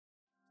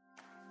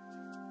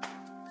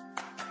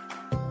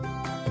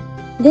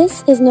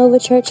This is Nova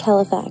Church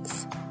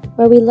Halifax,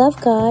 where we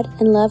love God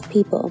and love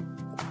people.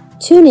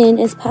 Tune in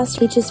as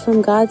Pastor teaches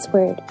from God's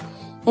Word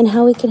and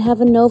how we can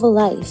have a Nova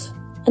life,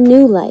 a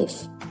new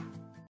life.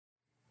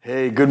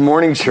 Hey, good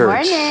morning,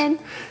 church. Good morning.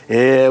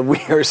 Yeah, we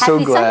are so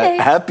Happy glad.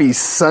 Sunday. Happy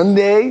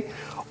Sunday,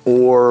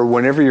 or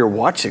whenever you're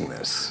watching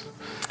this.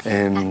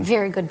 And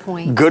Very good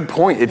point. good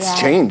point. It's Yeah.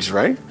 changed,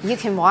 right? You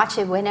can watch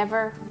it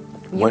whenever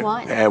you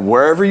want.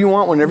 Wherever you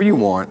want, whenever you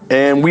want.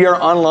 And we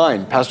are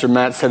online. Pastor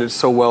Matt said it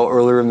so well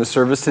earlier in the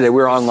service today.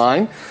 We're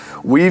online.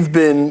 We've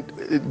been,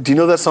 do you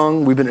know that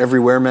song, We've Been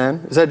Everywhere,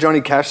 Man? Is that a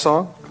Johnny Cash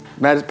song?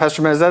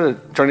 Pastor Matt, is that a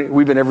Johnny,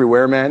 We've Been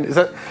Everywhere, Man? Is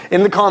that,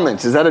 in the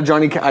comments, is that a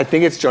Johnny Cash? I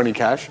think it's Johnny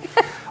Cash.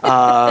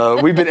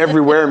 We've been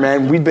everywhere,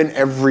 man. We've been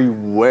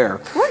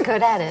everywhere. We're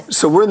good at it.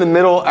 So we're in the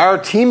middle. Our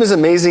team is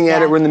amazing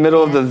at Yeah. it. We're in the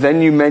middle of the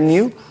venue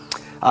menu.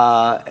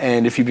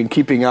 And if you've been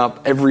keeping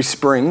up, every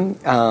spring,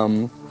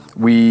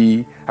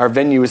 our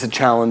venue is a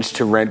challenge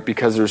to rent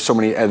because there's so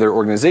many other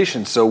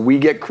organizations. So we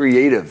get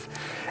creative.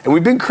 And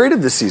we've been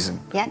creative this season.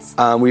 Yes.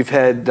 We've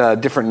had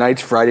different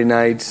nights, Friday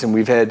nights, and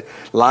we've had,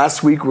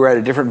 last week we were at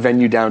a different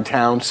venue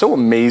downtown. So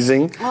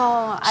amazing.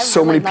 Oh, I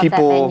so really many love that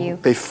people, venue.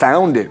 they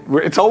found it.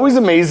 It's always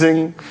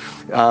amazing.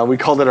 We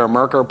called it our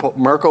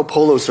Marco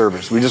Polo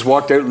service. We just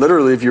walked out,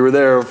 literally, if you were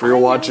there, if you were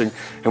watching,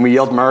 and we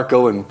yelled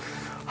Marco, and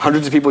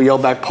hundreds of people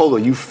yelled back Polo.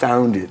 You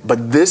found it.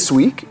 But this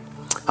week,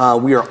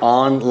 we are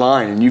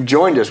online, and you've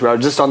joined us. We were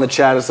just on the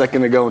chat a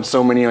second ago, and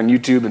so many on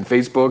YouTube and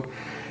Facebook.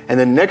 And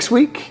then next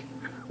week,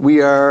 we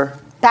are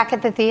Back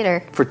at the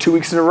theater. for 2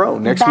 weeks in a row.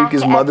 Next Back week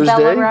is at Mother's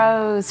Bella Day.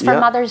 Rose for Yeah.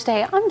 Mother's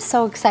Day. I'm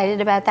so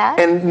excited about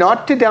that. And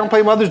not to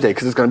downplay Mother's Day,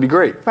 because it's going to be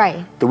great.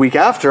 Right. The week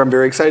after, I'm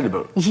very excited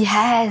about.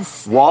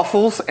 Yes.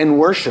 Waffles and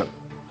worship.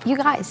 You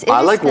guys.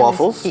 I like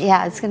waffles.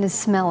 Yeah, it's going to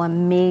smell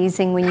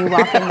amazing when you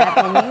walk in that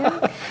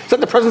venue. Is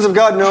that the presence of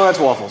God? No, that's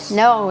waffles.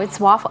 No, it's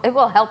waffle. It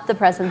will help the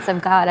presence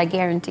of God, I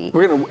guarantee.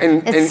 We're gonna,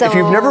 and It's if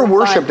you've never so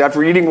worshipped fun.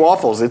 after eating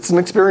waffles, it's an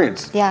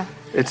experience. Yeah.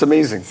 It's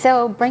amazing.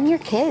 So bring your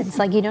kids.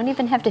 Like, you don't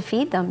even have to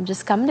feed them.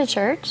 Just come to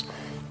church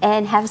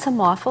and have some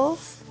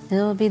waffles. And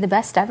it'll be the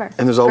best ever.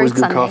 And there's always Great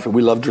good Sunday. coffee.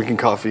 We love drinking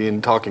coffee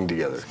and talking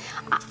together.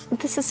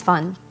 This is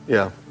fun.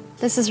 Yeah.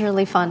 This is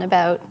really fun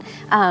about,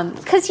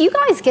 because you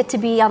guys get to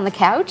be on the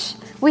couch.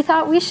 We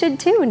thought we should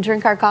too and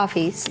drink our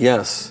coffees.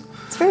 Yes.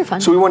 It's very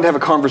fun. So we wanted to have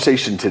a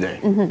conversation today.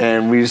 Mm-hmm.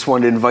 And we just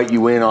wanted to invite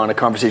you in on a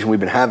conversation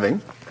we've been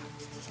having.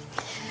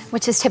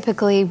 Which is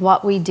typically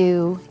what we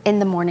do in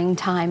the morning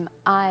time.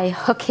 I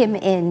hook him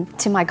in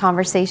to my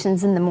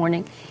conversations in the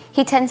morning.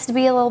 He tends to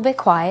be a little bit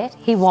quiet.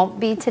 He won't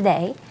be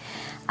today.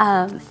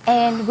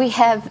 And we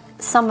have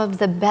some of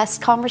the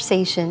best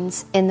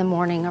conversations in the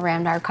morning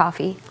around our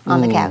coffee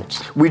on the couch.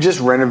 We just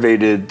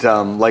renovated,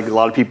 like a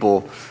lot of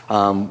people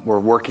were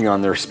working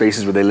on their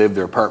spaces where they live,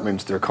 their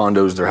apartments, their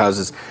condos, their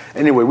houses.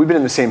 Anyway, we've been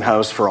in the same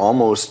house for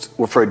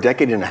for a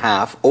decade and a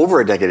half, over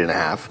a decade and a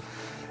half.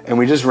 And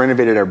we just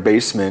renovated our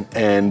basement,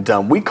 and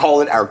we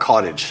call it our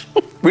cottage.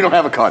 We don't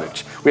have a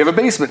cottage. We have a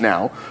basement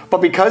now.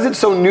 But because it's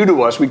so new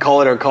to us, we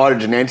call it our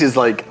cottage. And Nancy's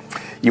like,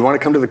 you want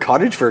to come to the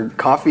cottage for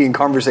coffee and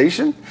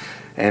conversation?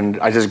 And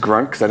I just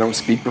grunt because I don't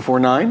speak before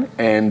 9.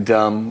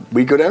 And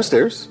we go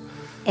downstairs.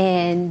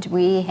 And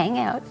we hang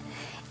out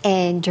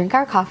and drink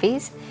our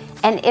coffees.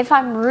 And if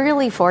I'm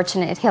really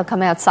fortunate, he'll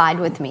come outside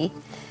with me.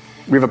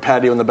 We have a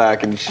patio in the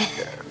back, and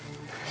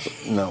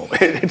no,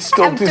 it's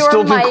still Outdoor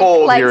too Mike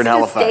cold likes here in to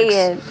Halifax.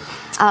 stay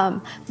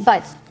in.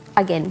 But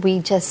again, we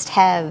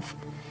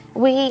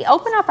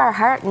open up our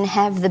heart and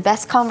have the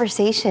best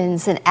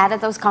conversations, and out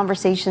of those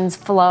conversations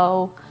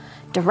flow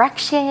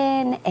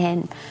direction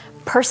and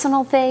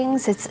personal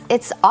things.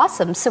 It's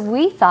awesome. So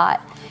we thought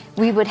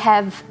we would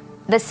have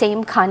the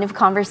same kind of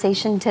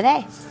conversation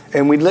today.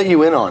 And we'd let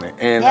you in on it.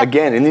 And Yep.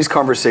 again, in these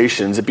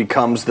conversations, it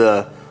becomes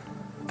the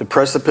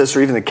precipice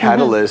or even the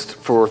catalyst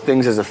for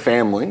things as a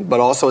family, but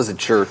also as a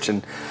church.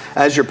 And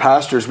as your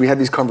pastors, we have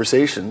these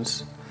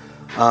conversations.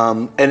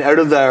 And out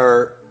of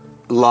our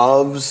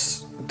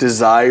loves,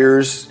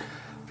 desires,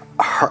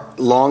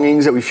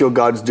 longings that we feel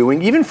God's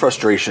doing, even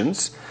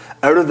frustrations,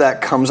 out of that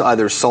comes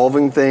either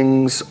solving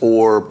things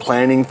or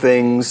planning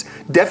things.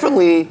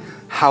 Definitely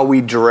how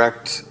we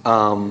direct,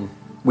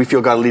 we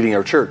feel God leading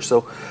our church.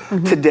 So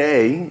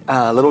today,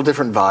 a little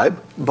different vibe,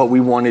 but we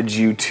wanted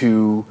you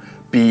to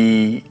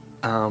be,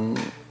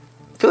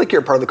 feel like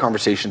you're a part of the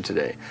conversation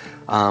today.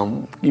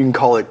 You can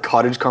call it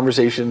cottage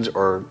conversations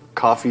or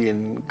coffee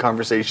and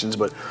conversations,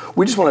 but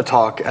we just want to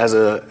talk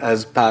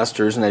as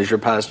pastors and as your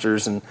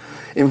pastors and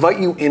invite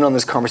you in on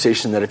this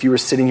conversation that if you were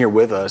sitting here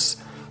with us,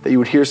 that you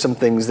would hear some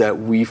things that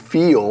we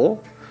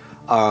feel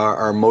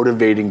are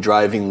motivating,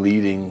 driving,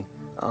 leading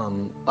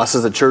us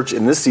as a church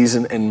in this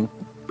season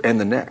and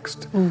the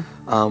next.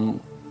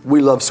 We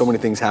love so many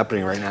things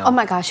happening right now. Oh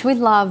my gosh, we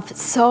love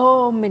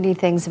so many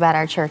things about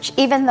our church.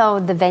 Even though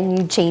the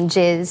venue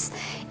changes,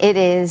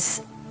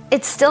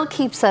 it still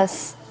keeps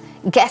us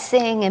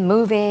guessing and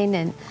moving.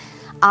 And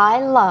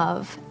I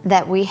love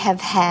that we have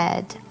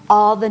had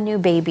all the new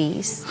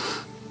babies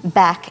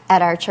back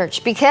at our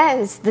church,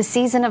 because the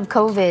season of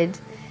COVID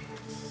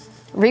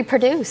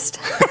reproduced.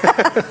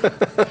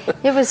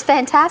 It was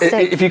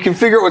fantastic. If you can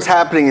figure out what's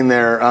happening in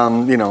there,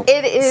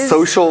 It is-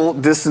 social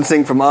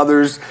distancing from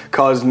others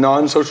caused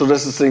non-social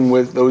distancing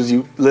with those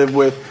you live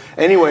with.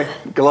 Anyway,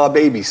 got a lot of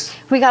babies.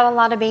 We got a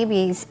lot of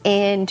babies,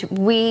 and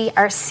we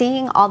are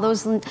seeing all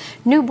those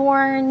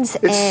newborns.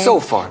 It's and so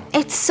fun.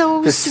 It's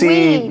so To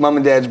see sweet. mom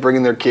and dads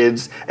bringing their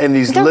kids and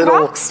these They're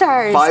little rock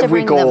stars to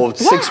bring them.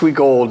 5-week-olds, Yeah.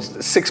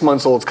 6-week-olds, 6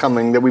 months olds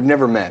coming that we've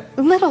never met.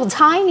 Little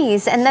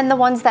tinies, and then the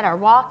ones that are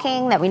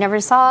walking that we never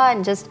saw,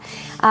 and just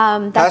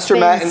that's Pastor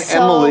been Matt and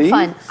so Emily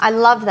fun. I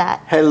love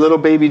that. Had a little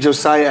baby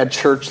Josiah at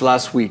church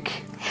last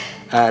week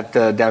at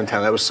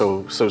downtown. That was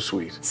so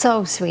sweet.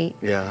 So sweet.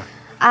 Yeah.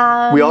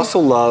 We also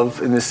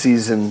love in this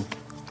season,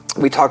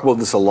 we talk about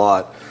this a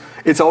lot.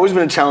 It's always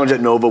been a challenge at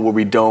Nova where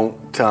we don't,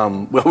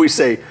 we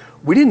say,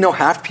 we didn't know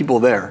half the people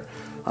there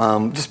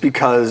just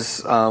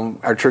because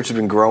our church has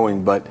been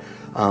growing, but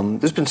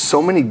there's been so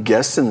many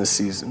guests in this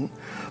season.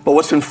 But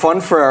what's been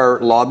fun for our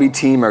lobby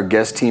team, our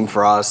guest team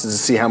for us, is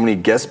to see how many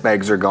guest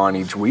bags are gone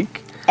each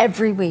week.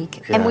 Every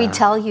week. And we Yeah.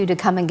 tell you to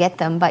come and get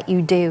them, but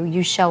you do.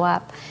 You show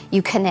up,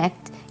 you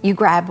connect, you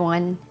grab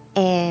one,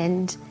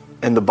 and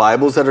And the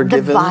Bibles that are the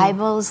given.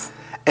 Bibles.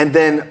 And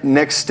then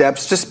next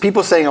steps, just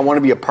people saying, I want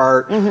to be a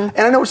part. And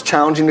I know it's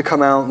challenging to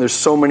come out, and there's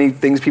so many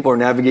things people are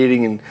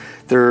navigating, and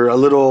they're a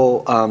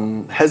little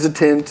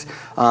hesitant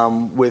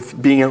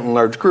with being out in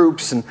large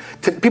groups, and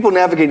people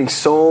navigating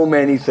so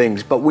many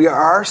things. But we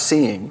are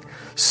seeing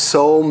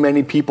so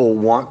many people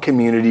want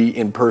community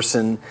in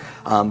person,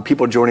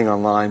 people joining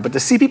online. But to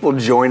see people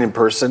join in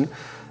person,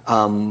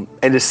 and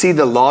to see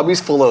the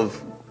lobbies full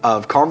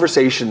of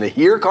conversation, to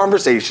hear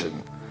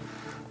conversation,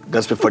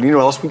 that's been fun. You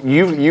know what else?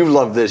 You've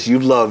loved this.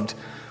 You've loved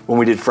when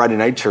we did Friday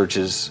night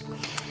churches.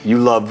 You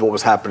loved what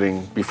was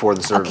happening before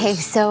the service. Okay,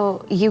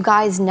 so you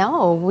guys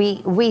know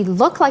we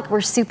look like we're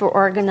super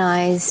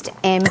organized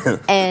and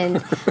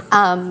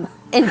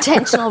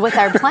intentional with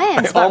our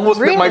plans. But Almost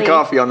really, bit my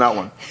coffee on that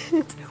one.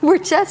 we're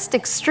just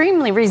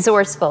extremely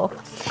resourceful.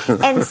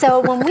 And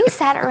so when we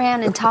sat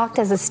around and talked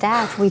as a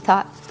staff, we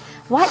thought,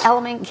 what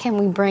element can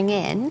we bring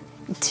in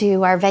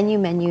to our venue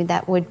menu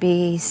that would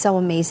be so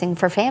amazing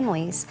for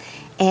families?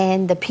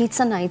 And the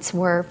pizza nights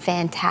were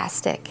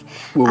fantastic.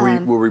 Where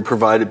we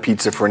provided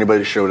pizza for anybody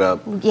that showed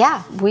up.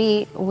 Yeah,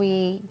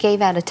 we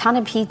gave out a ton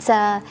of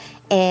pizza,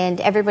 and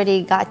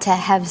everybody got to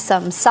have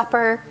some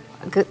supper.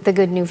 The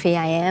good new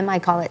VIM, I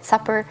call it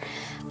supper,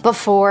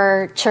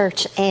 before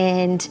church.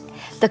 And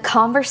the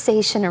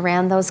conversation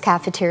around those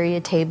cafeteria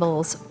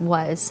tables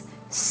was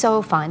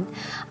so fun.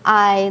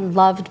 I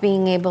loved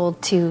being able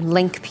to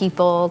link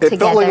people It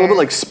together. felt like a little bit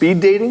like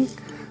speed dating.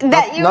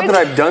 Not that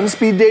I've done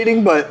speed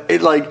dating, but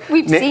it like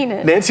We've seen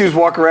it. Nancy was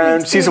walking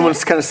around, We've see seen someone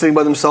it. kind of sitting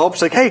by themselves.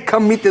 She's like, "Hey,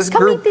 come meet this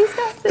Come group, meet these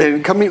guys."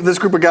 and come meet this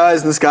group of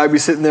guys." And this guy would be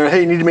sitting there. Hey,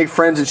 you need to make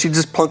friends, and she'd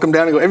just plunk them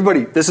down and go,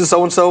 "Everybody, this is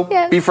so and so.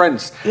 Yes. Be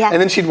friends." Yeah. And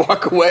then she'd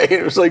walk away.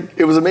 It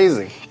was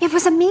amazing. It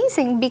was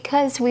amazing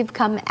because we've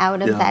come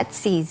out of Yeah. that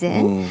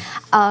season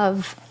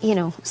of,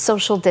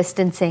 social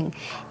distancing,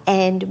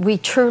 and we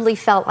truly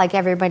felt like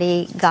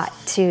everybody got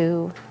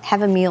to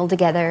have a meal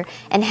together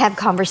and have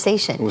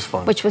conversation. It was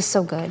fun. Which was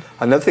so good.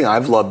 Another thing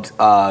I've loved,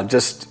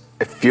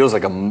 it feels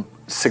like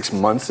 6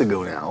 months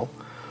ago now,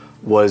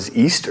 was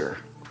Easter.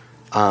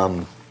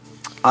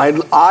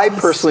 I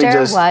personally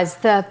Easter was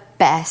the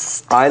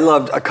best. I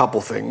loved a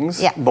couple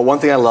things. Yeah. But one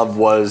thing I loved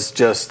was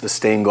just the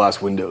stained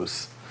glass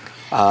windows.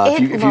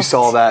 It If you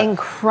saw looked that,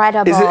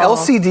 incredible. Is it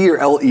LCD or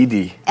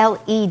LED?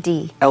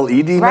 LED.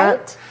 LED, Right?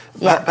 Matt?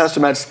 Yeah. Pastor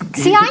Matt.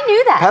 See, I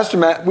knew that. Pastor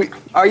Matt,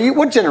 are you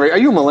what generation? Are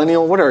you a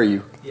millennial? What are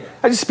you? Yeah.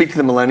 I just speak to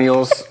the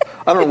millennials.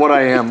 I don't know what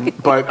I am,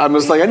 but I'm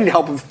just like I need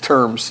help with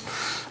terms.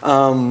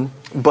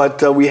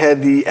 But we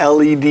had the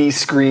LED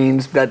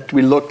screens that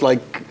we looked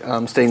like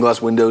stained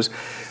glass windows,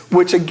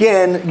 which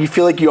again, you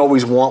feel like you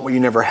always want what you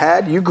never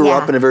had. You grew Yeah.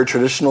 up in a very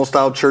traditional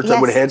style church that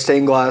Yes. would have had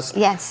stained glass.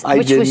 Yes, I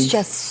which was didn't.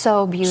 just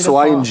so beautiful. So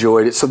I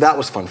enjoyed it. So that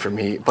was fun for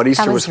me. But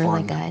Easter That was fun.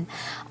 really good.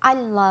 I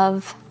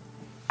love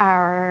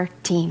our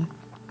team.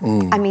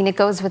 I mean, it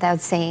goes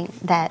without saying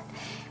that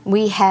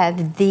we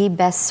have the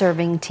best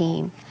serving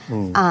team.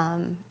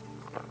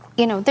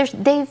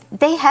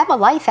 They have a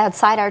life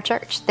outside our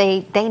church.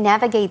 They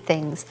navigate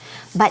things,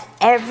 but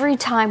every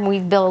time we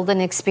build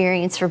an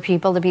experience for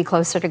people to be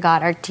closer to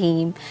God, our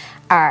team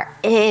are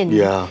in.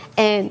 Yeah.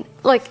 And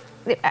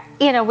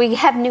we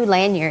have new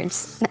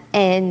lanyards,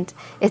 and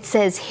it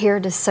says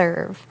 "Here to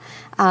serve."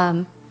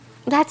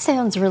 That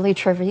sounds really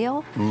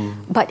trivial,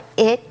 but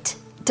it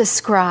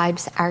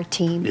describes our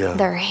team. Yeah.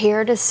 They're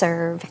here to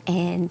serve,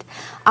 and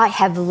I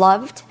have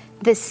loved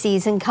this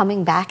season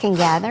coming back and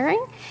gathering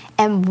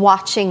and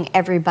watching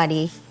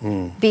everybody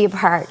be a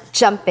part,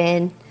 jump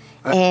in,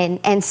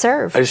 and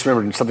serve. I just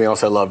remembered something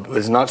else I loved.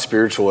 It's not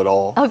spiritual at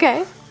all.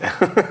 Okay.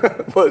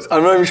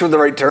 I'm not even sure the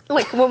right term.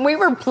 Like when we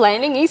were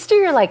planning Easter,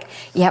 you're like,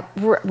 yep,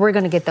 we're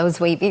going to get those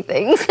wavy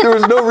things. There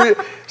was no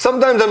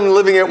sometimes I'm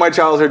living out my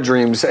childhood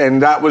dreams,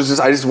 and that was just,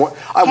 I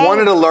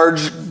wanted a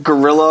large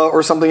gorilla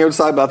or something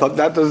outside, but I thought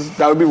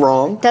that would be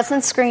wrong.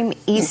 Doesn't scream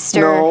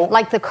Easter, No.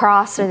 like the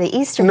cross or the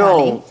Easter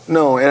bunny.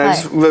 No, and I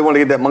just really wanted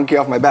to get that monkey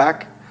off my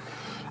back.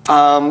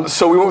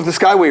 So we went with the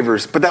sky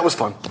wavers, but that was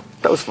fun.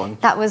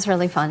 That was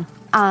really fun.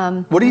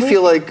 What do you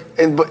feel like,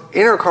 but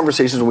in our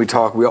conversations when we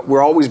talk,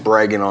 we're always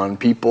bragging on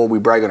people. We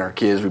brag on our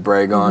kids. We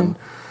brag on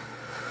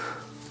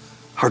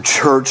our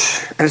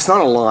church. And it's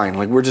not a line.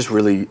 Like, we're just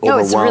really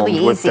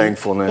overwhelmed with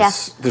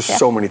thankfulness. Yeah. There's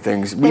so many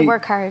things. They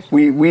work hard.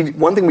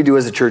 One thing we do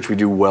as a church we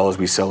do well is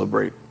we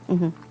celebrate.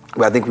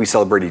 I think we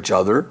celebrate each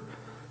other.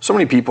 So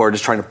many people are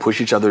just trying to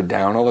push each other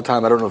down all the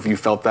time. I don't know if you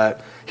felt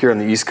that here on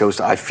the East Coast.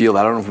 I feel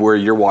that. I don't know where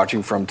you're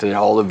watching from today,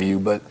 all of you,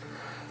 but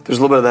there's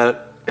a little bit of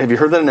that. Have you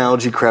heard that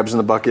analogy, crabs in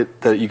the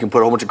bucket? That you can put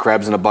a whole bunch of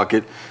crabs in a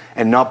bucket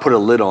and not put a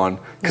lid on,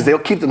 because they'll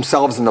keep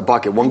themselves in the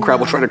bucket. One crab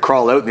will try to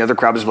crawl out, and the other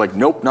crab is like,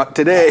 nope, not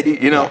today.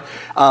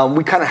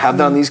 We kind of have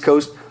that on the East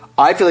Coast.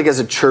 I feel like as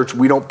a church,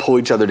 we don't pull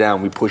each other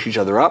down. We push each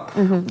other up.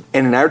 And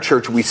in our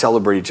church, we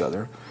celebrate each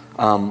other.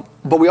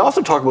 But we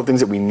also talk about things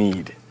that we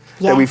need.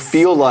 That we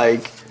feel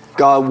like,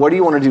 God, what do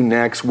you want to do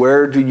next?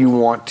 Where do you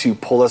want to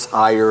pull us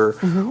higher?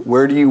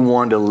 Where do you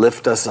want to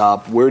lift us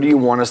up? Where do you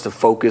want us to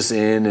focus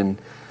in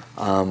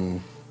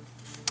and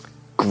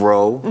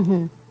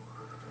grow?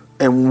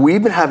 And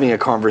we've been having a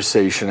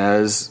conversation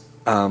as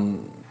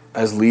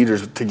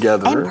leaders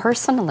together. And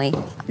personally.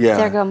 Yeah.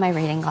 There go my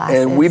reading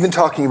glasses. And we've been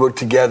talking about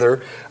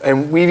together,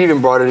 and we've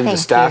even brought it into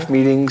staff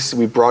meetings.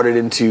 We've brought it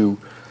into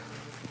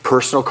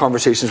personal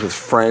conversations with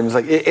friends.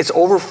 Like, it's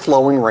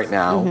overflowing right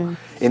now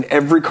in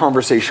every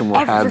conversation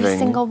we're having. Every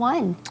single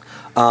one.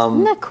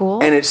 Isn't that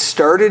cool? And it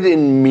started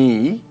in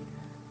me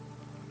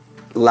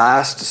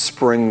last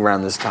spring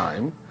around this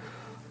time.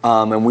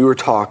 And we were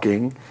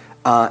talking,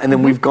 and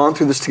then we've gone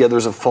through this together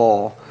as a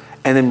fall,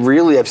 and then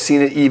really I've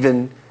seen it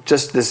even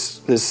just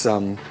this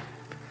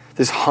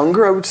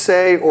hunger, I would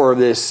say, or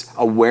this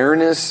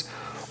awareness,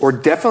 or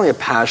definitely a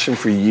passion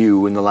for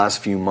you in the last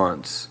few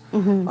months.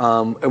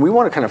 And we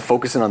want to kind of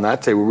focus in on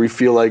that today, where we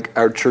feel like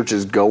our church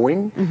is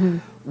going,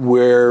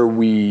 where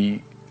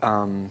we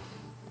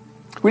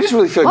just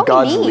really feel like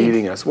God's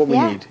leading us. What we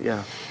need,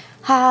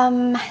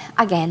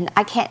 Again,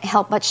 I can't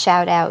help but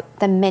shout out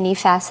the many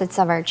facets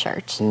of our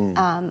church.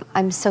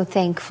 I'm so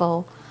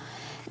thankful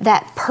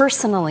that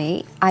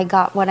personally I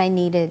got what I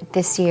needed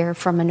this year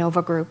from a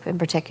Nova Group in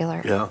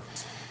particular.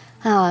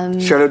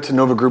 Shout out to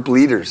Nova Group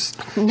leaders.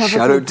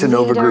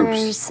 Nova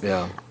Groups.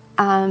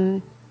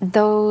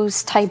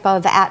 Those type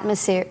of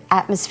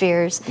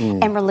atmospheres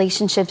and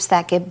relationships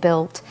that get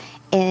built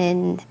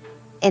in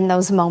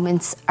those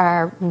moments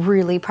are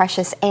really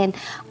precious. And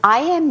I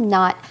am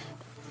not...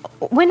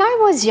 When I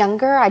was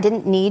younger, I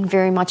didn't need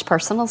very much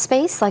personal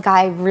space. Like,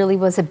 I really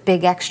was a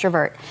big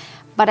extrovert.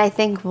 But I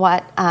think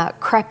what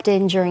crept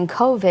in during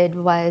COVID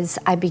was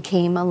I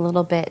became a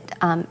little bit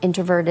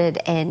introverted,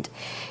 and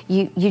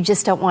you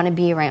just don't want to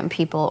be around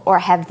people or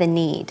have the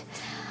need.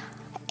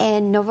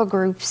 And Nova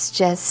Groups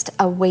just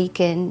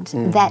awakened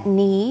that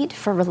need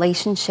for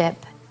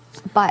relationship.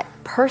 But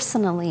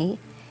personally,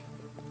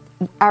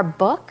 our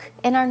book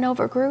in our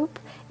Nova Group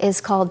is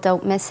called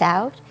Don't Miss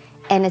Out.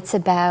 And it's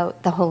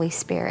about the Holy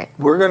Spirit.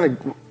 I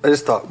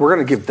just thought, we're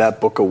going to give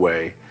that book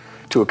away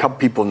to a couple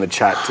people in the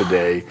chat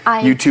today,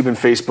 YouTube and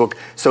Facebook.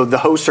 So the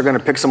hosts are going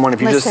to pick someone.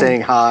 If you're just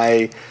saying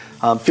hi,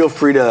 feel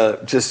free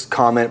to just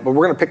comment. But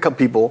we're going to pick a couple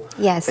people.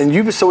 Yes. And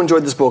you've so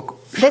enjoyed this book.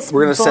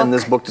 We're going to send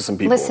this book to some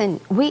people. Listen,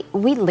 we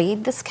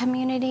lead this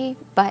community,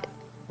 but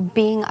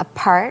being a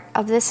part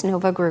of this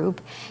Nova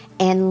Group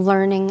and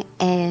learning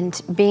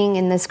and being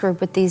in this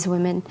group with these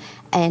women,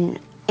 and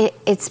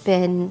it's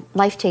been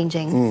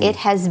life-changing. It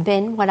has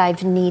been what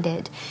I've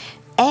needed.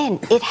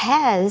 And it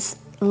has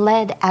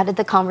led out of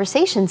the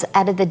conversations,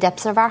 out of the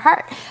depths of our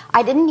heart.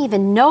 I didn't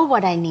even know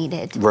what I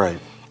needed. Right.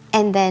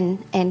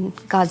 And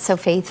God's so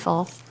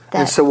faithful.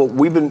 And so what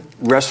we've been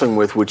wrestling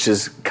with, which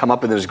has come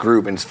up in this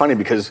group, and it's funny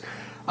because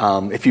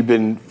if you've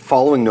been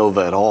following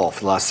Nova at all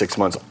for the last 6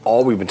 months,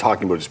 all we've been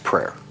talking about is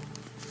prayer.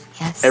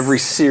 Yes. Every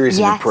series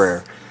of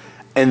prayer.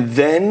 And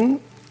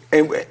then...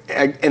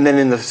 And then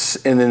in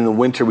the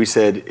winter, we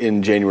said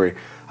in January,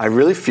 I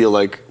really feel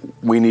like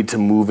we need to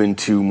move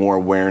into more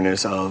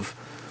awareness of,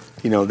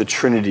 the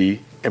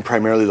Trinity, and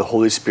primarily the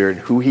Holy Spirit,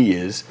 who He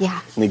is,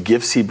 and the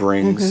gifts He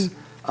brings.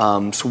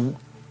 So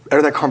out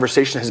of that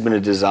conversation has been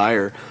a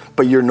desire.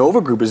 But your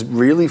Nova Group is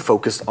really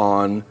focused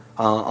on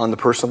the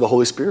person of the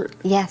Holy Spirit.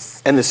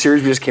 Yes. And the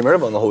series we just came out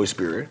of on the Holy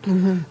Spirit.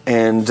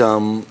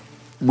 And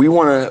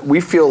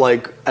we feel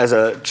like as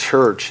a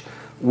church,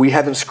 we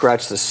haven't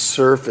scratched the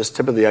surface,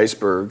 tip of the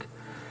iceberg,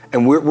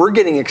 and we're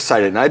getting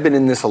excited. And I've been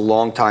in this a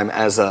long time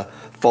as a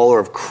follower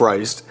of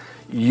Christ.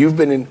 You've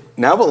been in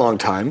now a long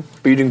time,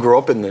 but you didn't grow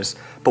up in this.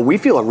 But we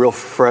feel a real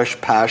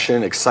fresh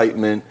passion,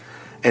 excitement,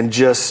 and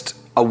just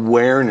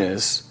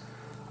awareness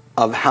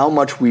of how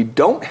much we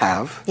don't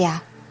have,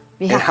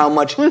 and how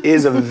much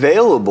is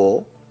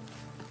available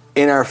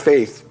in our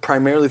faith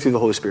primarily through the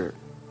Holy Spirit?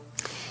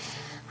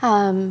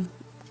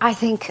 I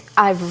think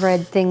I've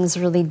read things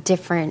really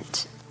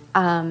different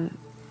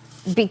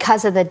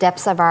because of the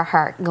depths of our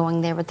heart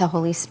going there with the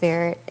Holy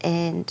Spirit.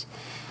 And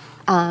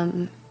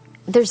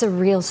there's a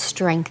real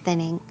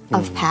strengthening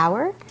of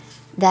power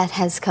that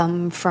has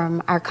come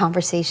from our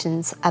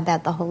conversations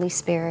about the Holy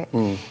Spirit.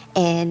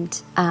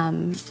 And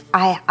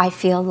I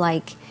feel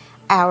like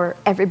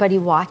everybody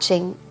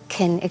watching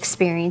can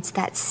experience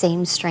that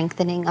same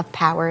strengthening of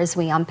power as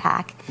we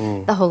unpack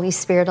the Holy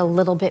Spirit a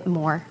little bit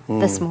more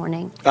this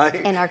morning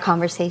in our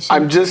conversation.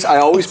 I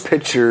always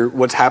picture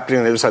what's happening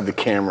on the other side of the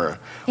camera.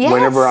 Yes.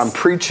 Whenever I'm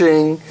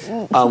preaching,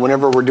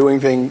 whenever we're doing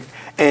things.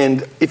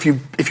 And if you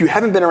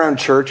haven't been around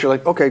church, you're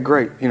like, okay,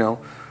 great,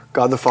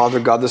 God the Father,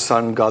 God the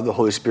Son, God the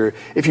Holy Spirit.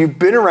 If you've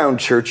been around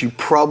church, you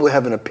probably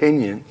have an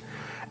opinion.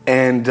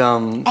 And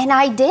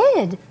I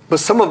did. But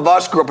some of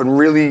us grew up in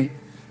really,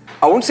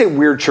 I won't say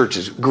weird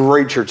churches,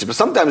 great churches, but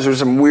sometimes there's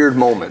some weird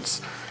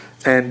moments.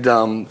 And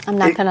I'm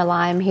not going to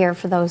lie, I'm here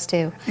for those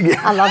too. Yeah.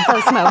 I love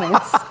those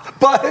moments.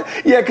 But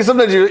yeah, because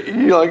sometimes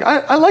you're like,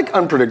 I like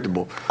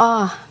unpredictable.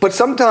 But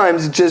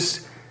sometimes it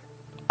just,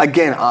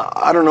 again,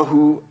 I don't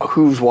know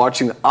who's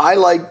watching. I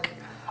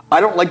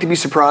don't like to be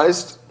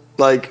surprised.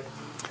 Like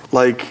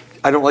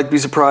I don't like to be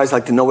surprised. I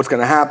like to know what's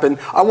going to happen.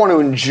 I want to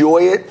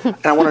enjoy it,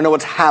 and I want to know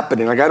what's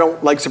happening. Like I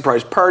don't like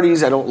surprise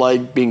parties. I don't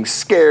like being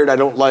scared. I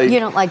don't like. You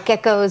don't like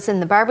geckos in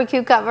the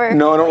barbecue cover?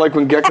 No, I don't like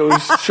when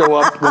geckos show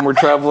up when we're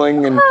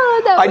traveling, and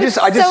I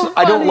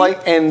don't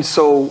like. And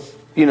so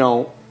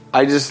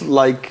I just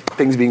like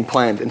things being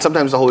planned. And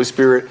sometimes the Holy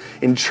Spirit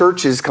in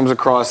churches comes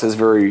across as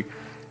very.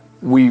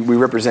 We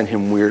represent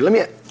Him weird.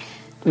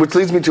 Which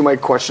leads me to my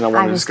question I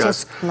want to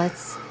discuss.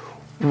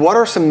 What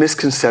are some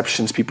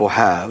misconceptions people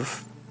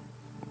have?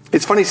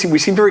 It's funny, we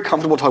seem very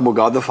comfortable talking about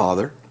God the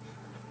Father.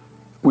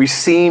 We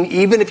seem,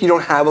 even if you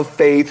don't have a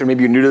faith, or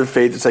maybe you're new to the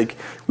faith, it's like,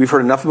 we've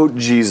heard enough about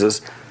Jesus.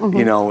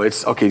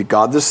 It's, okay,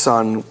 God the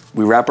Son,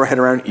 we wrap our head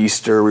around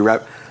Easter,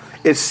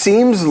 it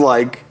seems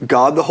like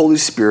God the Holy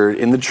Spirit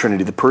in the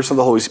Trinity, the person of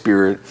the Holy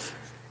Spirit,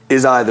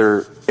 is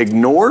either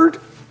ignored,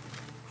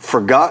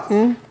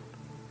 forgotten,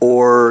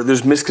 or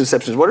there's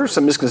misconceptions. What are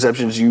some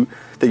misconceptions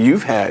that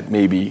you've had,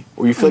 maybe,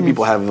 or you feel like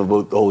people have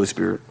about the Holy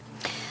Spirit?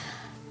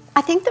 I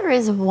think there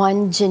is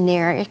one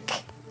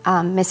generic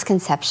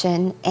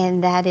misconception,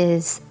 and that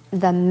is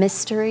the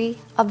mystery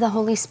of the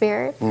Holy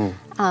Spirit.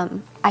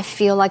 I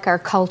feel like our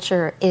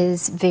culture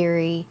is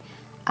very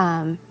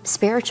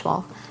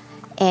spiritual,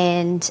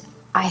 and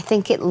I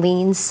think it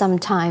leans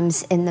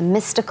sometimes in the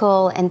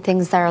mystical and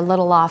things that are a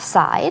little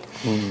offside.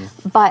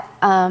 But,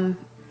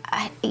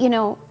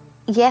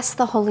 yes,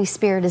 the Holy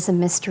Spirit is a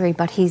mystery,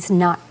 but He's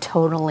not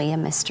totally a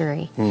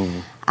mystery.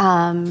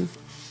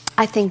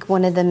 I think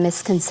one of the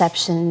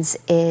misconceptions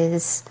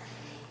is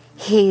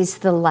He's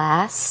the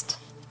last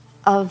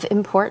of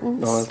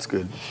importance. Oh, that's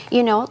good.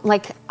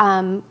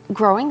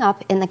 Growing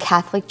up in the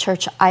Catholic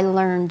Church, I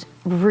learned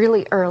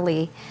really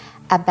early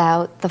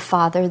about the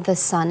Father, the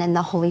Son, and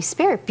the Holy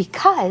Spirit,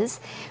 because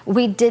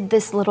we did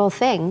this little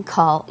thing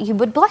called, you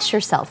would bless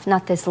yourself.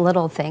 Not this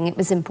little thing, it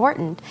was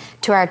important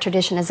to our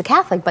tradition as a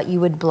Catholic, but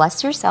you would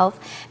bless yourself,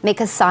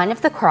 make a sign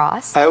of the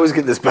cross. I always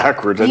get this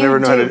backwards. I never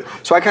know how to,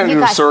 so I kind of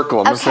do a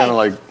circle. I'm just kind of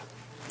like.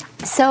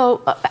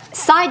 So,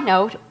 side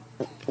note,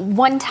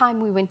 one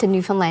time we went to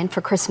Newfoundland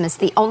for Christmas,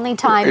 the only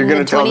time in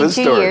the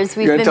 22 years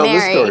we've been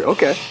married.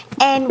 Okay.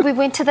 And we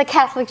went to the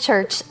Catholic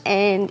Church,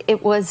 and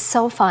it was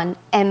so fun.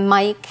 And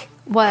Mike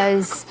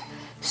was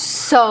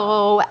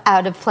so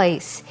out of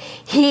place.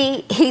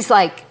 He's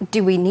like,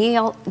 do we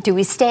kneel? Do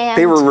we stand?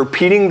 They were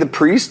repeating the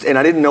priest, and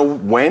I didn't know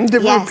when to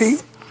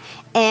repeat.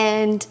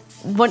 And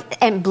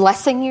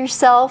blessing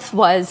yourself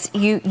was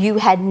you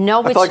had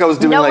no way to go.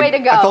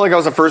 I felt like I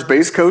was a first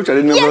base coach. I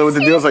didn't know what to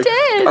do. I was like,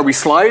 are we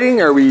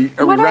sliding? Are we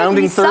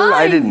rounding third? Signs?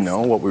 I didn't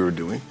know what we were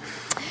doing.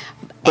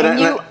 But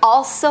you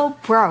also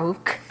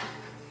broke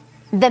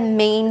the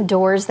main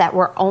doors that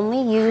were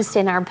only used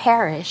in our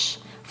parish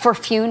for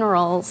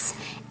funerals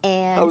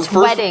and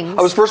weddings.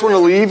 I was first one to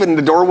leave, and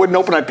the door wouldn't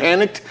open. I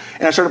panicked,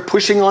 and I started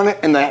pushing on it,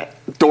 and the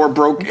door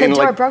broke. You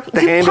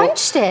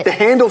punched it. The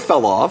handle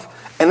fell off.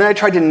 And then I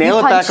tried to nail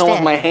it back on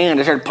with my hand.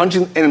 I started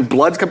punching, and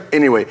blood's come.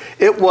 Anyway,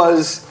 it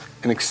was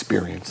an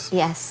experience.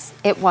 Yes,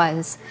 it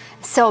was.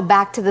 So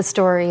back to the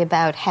story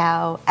about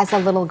how, as a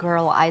little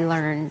girl, I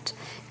learned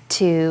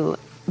to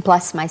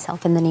bless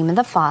myself in the name of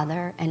the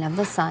Father, and of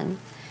the Son,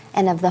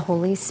 and of the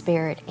Holy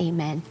Spirit.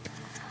 Amen.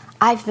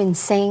 I've been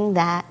saying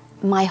that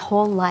my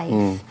whole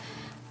life,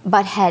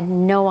 but had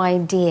no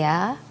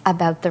idea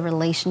about the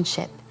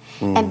relationship.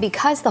 And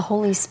because the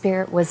Holy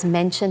Spirit was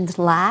mentioned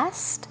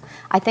last,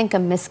 I think a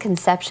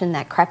misconception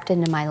that crept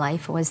into my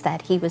life was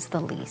that He was the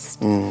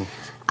least.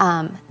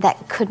 That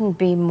couldn't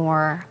be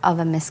more of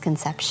a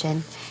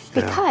misconception.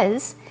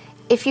 Because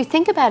if you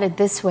think about it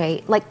this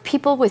way, like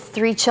people with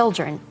 3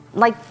 children,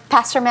 like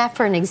Pastor Matt,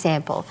 for an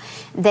example,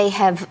 they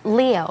have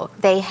Leo,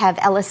 they have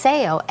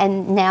Eliseo,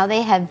 and now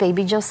they have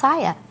baby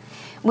Josiah.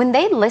 When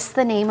they list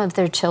the name of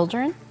their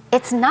children,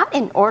 it's not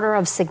in order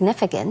of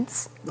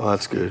significance. Oh,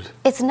 that's good.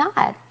 It's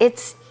not.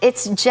 It's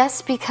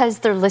just because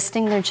they're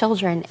listing their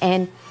children.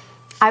 And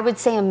I would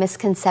say a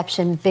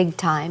misconception big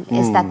time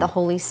is that the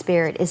Holy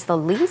Spirit is the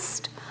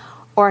least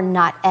or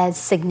not as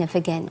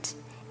significant.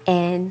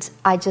 And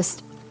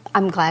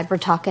I'm glad we're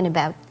talking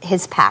about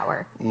his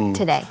power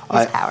today.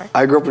 His power.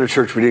 I grew up in a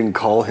church, we didn't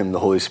call him the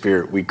Holy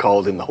Spirit, we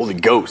called him the Holy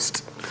Ghost.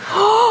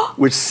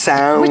 Which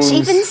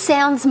even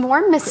sounds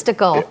more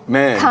mystical.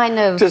 Man, kind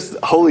of. Just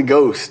Holy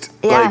Ghost.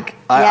 Yeah,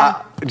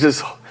 I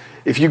just,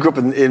 if you grew up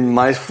in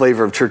my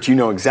flavor of church, you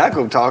know exactly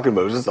what I'm talking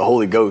about. It's just the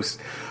Holy Ghost.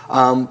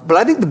 But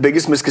I think the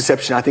biggest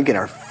misconception, I think, in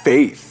our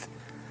faith,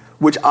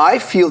 which I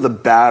feel the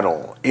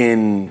battle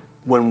in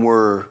when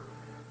we're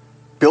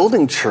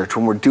building church,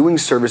 when we're doing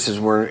services,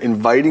 we're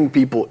inviting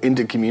people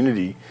into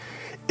community,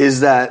 is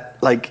that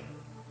like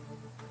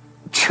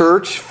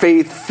church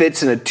faith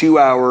fits in a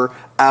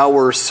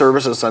 2-hour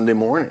service on Sunday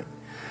morning.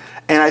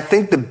 And I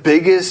think the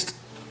biggest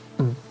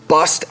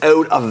bust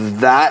out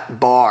of that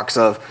box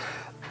of,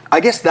 I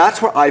guess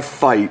that's where I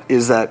fight,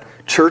 is that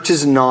church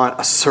is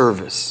not a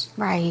service.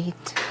 Right.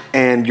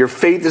 And your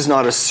faith is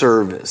not a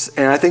service.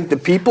 And I think the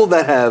people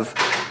that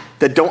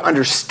don't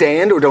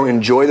understand or don't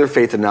enjoy their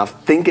faith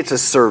enough think it's a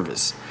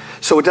service.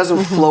 So it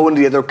doesn't flow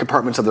into the other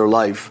compartments of their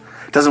life.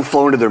 It doesn't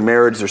flow into their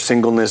marriage, their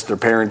singleness, their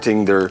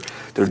parenting,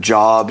 their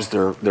jobs,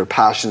 their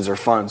passions, their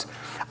funds.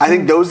 I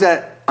think those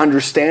that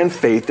understand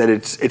faith, that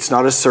it's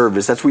not a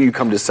service, that's where you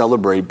come to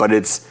celebrate, but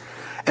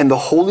and the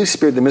Holy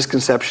Spirit, the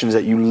misconception is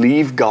that you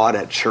leave God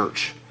at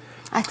church.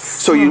 That's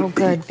so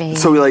good, babe.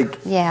 So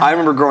I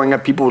remember growing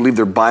up, people would leave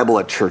their Bible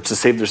at church to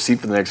save their seat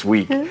for the next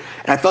week. And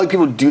I felt like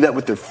people would do that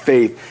with their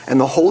faith. And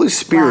the Holy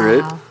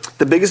Spirit,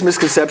 the biggest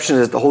misconception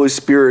is the Holy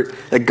Spirit,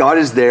 that God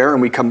is there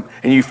and we come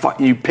and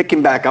you pick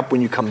him back up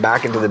when you come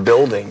back into the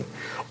building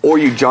or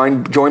you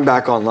join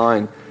back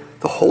online.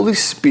 The Holy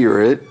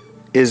Spirit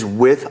is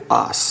with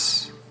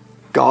us.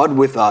 God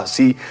with us.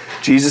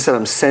 Jesus said,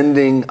 I'm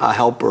sending a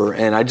helper.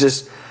 And I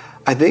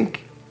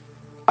think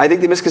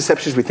the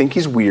misconception is we think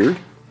he's weird.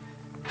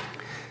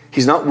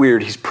 He's not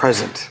weird, he's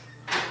present.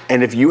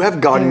 And if you have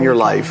God in your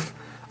life,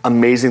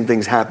 amazing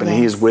things happen. Yes.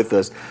 He is with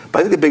us. But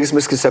I think the biggest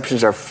misconception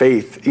is our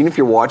faith. Even if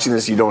you're watching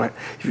this,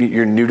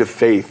 you're new to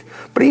faith.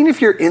 But even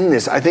if you're in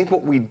this, I think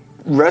what we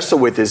wrestle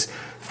with is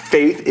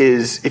faith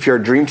is, if you're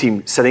a dream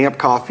team, setting up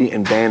coffee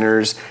and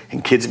banners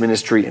and kids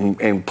ministry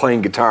and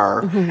playing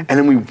guitar. And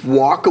then we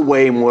walk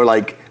away and we're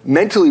like,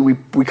 mentally we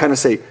kind of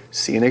say,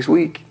 see you next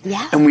week.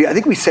 Yeah. And I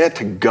think we say it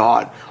to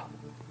God.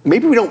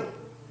 Maybe we don't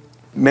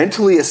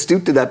mentally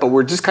astute to that, but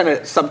we're just kind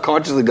of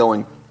subconsciously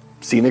going,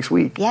 see you next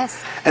week.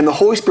 Yes. And the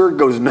Holy Spirit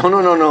goes,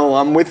 no,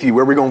 I'm with you.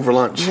 Where are we going for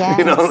lunch?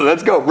 Yes.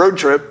 Let's go, road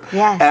trip.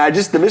 Yes. And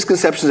the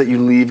misconception is that you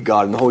leave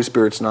God and the Holy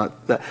Spirit's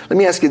not that. Let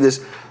me ask you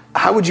this.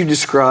 How would you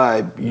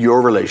describe your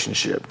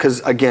relationship? Because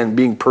again,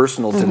 being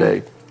personal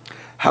today,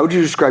 how would you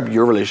describe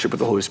your relationship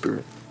with the Holy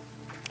Spirit?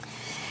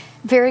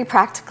 Very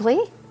practically,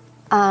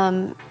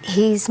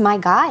 he's my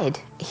guide.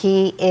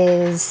 He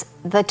is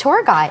the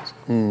tour guide.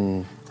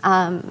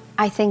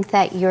 I think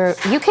that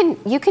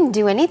you can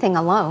do anything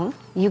alone.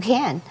 You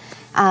can,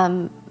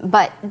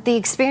 but the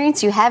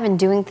experience you have in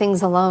doing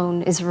things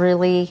alone is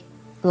really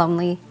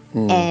lonely,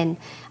 and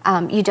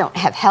you don't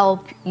have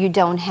help. You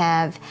don't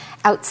have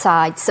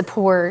outside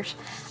support,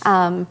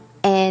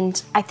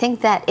 and I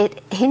think that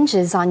it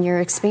hinges on your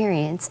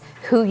experience,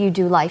 who you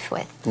do life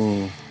with.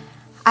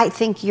 I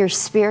think your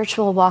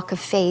spiritual walk of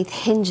faith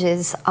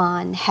hinges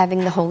on having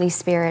the Holy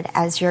Spirit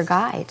as your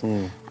guide.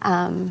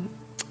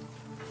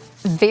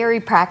 Very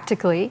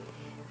practically,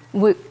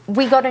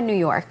 we go to New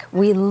York.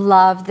 We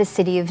love the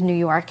city of New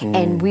York,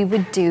 and we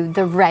would do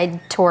the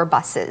red tour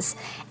buses.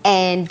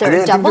 And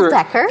they're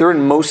double-decker. They're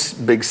in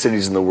most big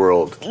cities in the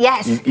world.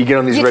 Yes. You get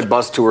on these red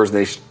bus tours,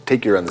 and they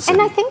take you around the city.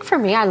 And I think for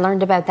me, I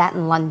learned about that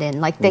in London.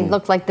 Like, they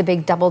look like the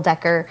big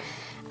double-decker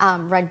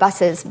red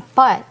buses.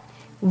 But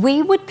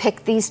we would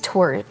pick these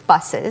tour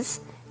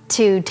buses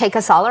to take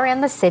us all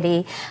around the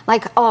city,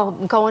 like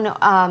going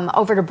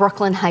over to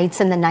Brooklyn Heights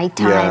in the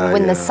nighttime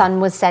when the sun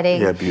was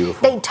setting. Yeah,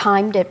 beautiful. They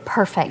timed it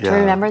perfect. Yeah,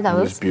 remember those?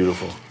 It was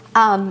beautiful.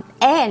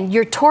 And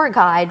your tour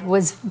guide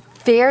was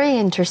very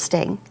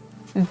interesting.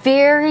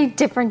 Very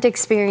different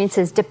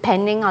experiences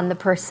depending on the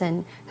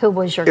person who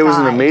was your guide. It was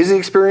an amazing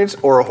experience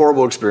or a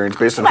horrible experience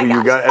based on who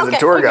you got as a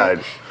tour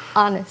guide.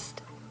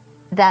 Honest.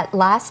 That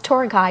last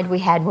tour guide we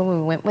had when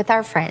we went with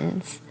our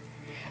friends,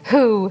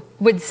 who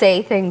would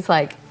say things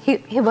like,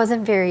 he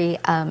wasn't very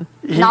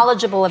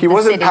knowledgeable of the city. He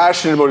wasn't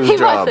passionate about his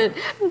job. Wasn't.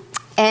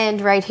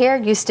 And right here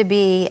used to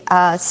be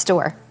a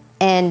store.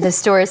 And the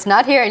store is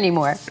not here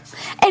anymore.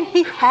 And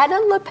he had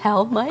a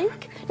lapel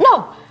mic.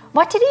 No,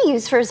 what did he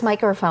use for his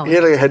microphone? He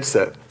had like a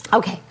headset.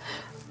 Okay.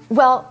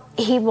 Well,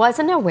 he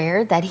wasn't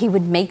aware that he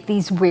would make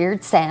these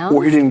weird sounds.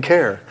 Or he didn't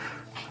care.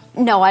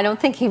 No, I don't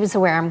think he was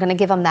aware. I'm going to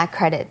give him that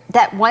credit.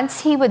 That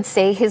once he would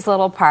say his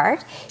little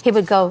part, he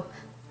would go,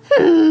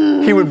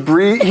 He would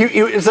breathe.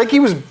 It's like he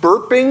was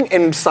burping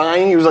and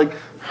sighing. He was like,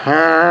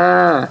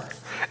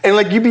 and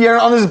like you'd be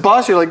on this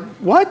bus. You're like,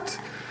 what?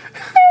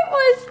 It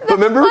was But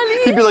remember,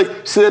 he'd be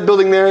like, see that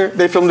building there?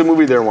 They filmed a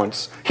movie there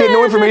once. He had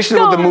no information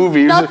about the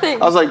movie.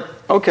 Nothing. I was like,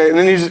 okay. And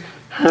then he just...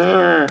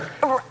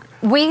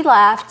 We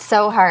laughed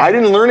so hard. I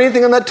didn't learn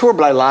anything on that tour,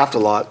 but I laughed a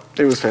lot.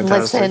 It was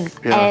fantastic.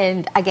 Listen,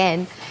 and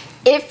again,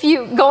 if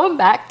you, going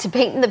back to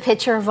painting the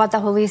picture of what the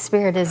Holy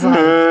Spirit is like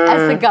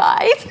as a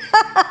guide,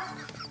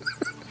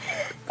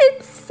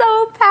 it's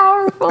so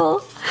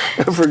powerful.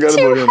 I forgot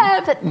to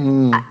about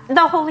him. have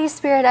the Holy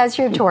Spirit as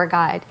your tour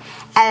guide,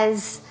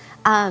 as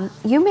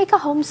you make a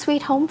home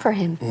sweet home for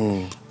him,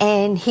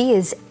 and he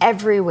is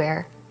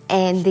everywhere.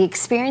 And the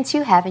experience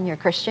you have in your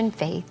Christian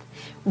faith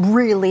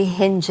really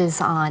hinges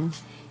on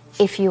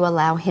if you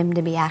allow him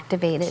to be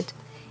activated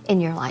in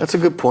your life. That's a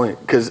good point,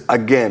 because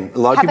again, a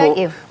lot How of about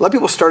you?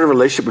 people start a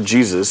relationship with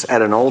Jesus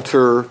at an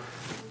altar,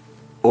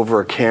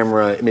 over a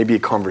camera, maybe a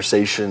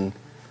conversation,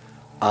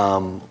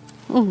 and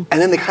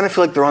then they kind of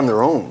feel like they're on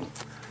their own.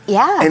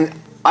 Yeah. And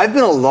I've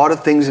been a lot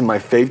of things in my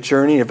faith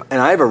journey, and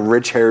I have a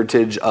rich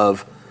heritage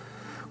of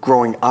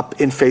growing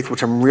up in faith,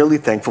 which I'm really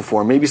thankful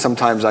for. Maybe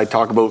sometimes I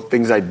talk about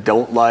things I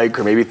don't like,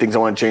 or maybe things I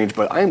want to change,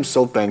 but I am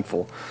so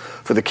thankful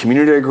for the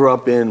community I grew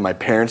up in, my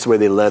parents, the way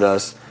they led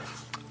us.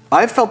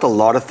 I've felt a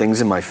lot of things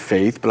in my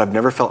faith, but I've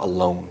never felt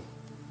alone.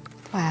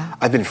 Wow.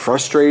 I've been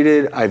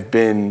frustrated, I've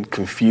been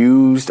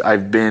confused,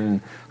 I've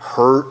been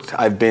hurt,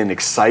 I've been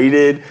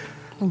excited.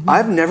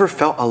 I've never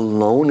felt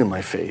alone in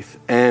my faith.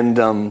 And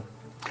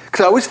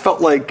because I always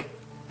felt like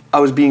I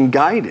was being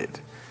guided.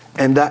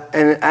 And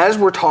as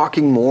we're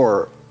talking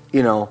more,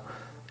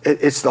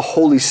 it's the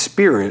Holy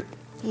Spirit.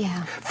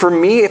 Yeah. For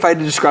me, if I had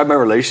to describe my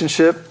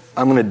relationship,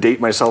 I'm going to date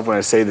myself when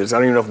I say this. I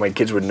don't even know if my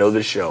kids would know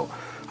this show.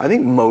 I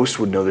think most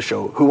would know the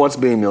show. Who Wants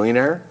to Be a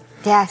Millionaire?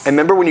 Yes. And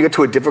remember when you get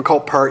to a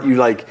difficult part,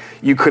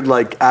 you could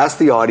ask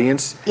the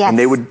audience, Yes. and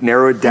they would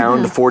narrow it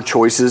down to 4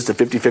 choices, to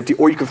 50-50,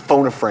 or you could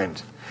phone a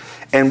friend.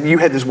 And you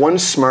had this one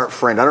smart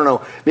friend. I don't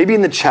know, maybe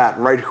in the chat,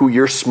 write who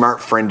your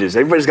smart friend is.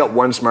 Everybody's got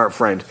one smart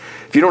friend.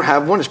 If you don't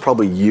have one, it's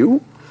probably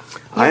you.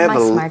 You're my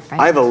smart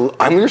friend.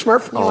 I'm your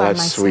smart friend? You Oh, are that's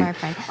my sweet. smart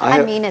friend.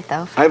 I mean it,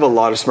 though. I have a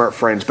lot of smart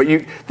friends, but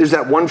there's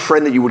that one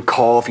friend that you would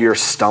call if you're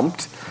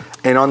stumped.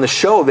 And on the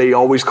show, they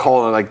always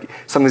call,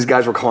 some of these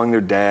guys were calling their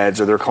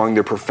dads, or they're calling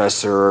their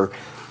professor.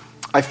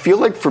 I feel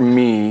like for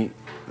me,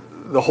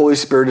 the Holy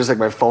Spirit is like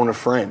my phone a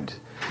friend.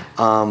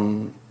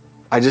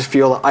 I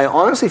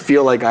honestly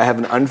feel like I have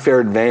an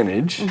unfair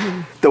advantage,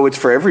 though it's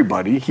for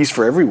everybody, he's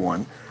for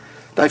everyone.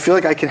 I feel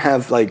like I can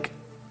have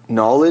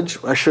knowledge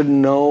I shouldn't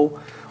know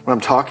when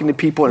I'm talking to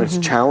people and it's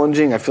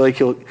challenging. I feel like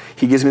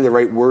he gives me the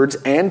right words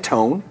and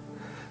tone,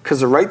 because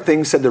the right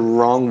thing said the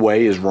wrong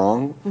way is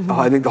wrong.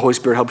 I think the Holy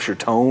Spirit helps your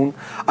tone.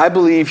 I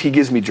believe he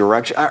gives me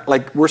direction.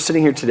 We're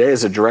sitting here today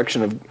as a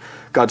direction of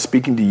God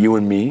speaking to you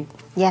and me.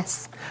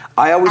 Yes.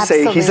 I always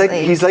Absolutely.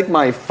 say he's like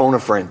my phone a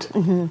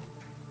friend.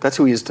 That's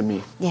who he is to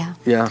me. Yeah.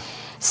 Yeah.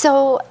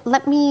 So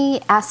let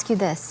me ask you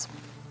this.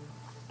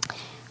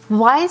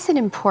 Why is it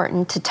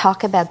important to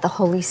talk about the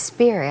Holy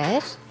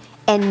Spirit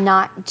and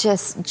not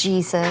just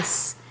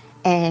Jesus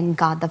and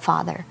God the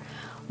Father?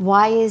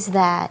 Why is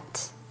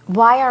that?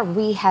 Why are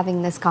we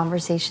having this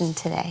conversation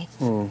today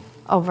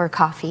over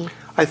coffee?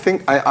 I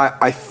think,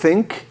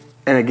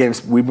 and again,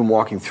 we've been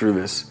walking through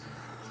this.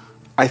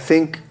 I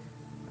think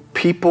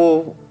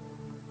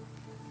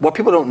what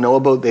people don't know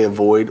about, they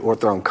avoid, or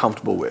what they're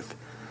uncomfortable with.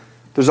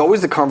 There's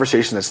always the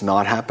conversation that's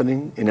not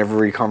happening in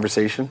every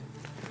conversation.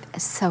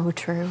 So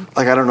true.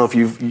 I don't know if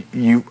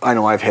I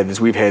know I've had this.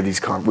 We've had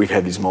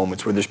these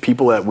moments where there's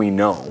people that we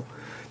know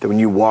that when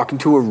you walk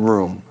into a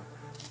room,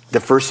 the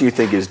first thing you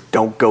think is,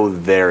 don't go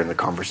there in the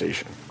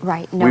conversation.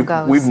 Right,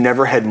 no-goes. We've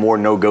never had more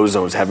no-go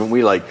zones, haven't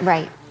we?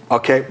 Right.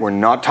 Okay, we're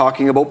not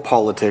talking about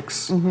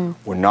politics.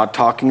 We're not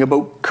talking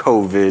about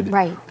COVID.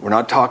 Right. We're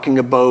not talking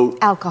about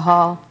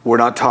Alcohol. We're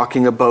not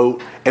talking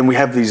about, and we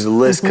have these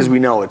lists because we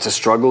know it's a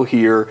struggle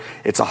here.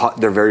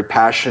 They're very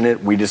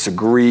passionate. We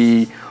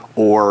disagree,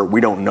 or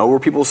we don't know where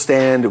people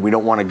stand, and we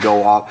don't want to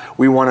go off.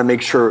 We want to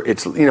make sure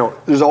it's,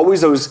 there's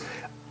always those.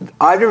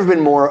 I've never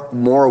been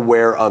more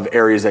aware of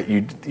areas that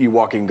you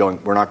walk in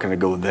going, we're not going to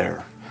go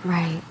there.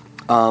 Right.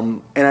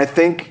 And I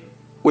think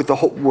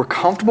we're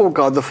comfortable with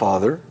God the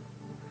Father.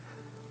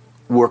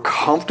 We're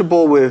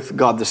comfortable with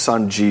God the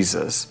Son,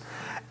 Jesus.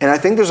 And I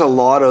think there's a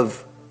lot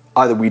of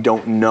either we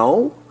don't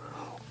know,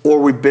 or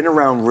we've been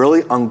around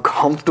really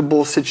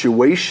uncomfortable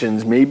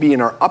situations, maybe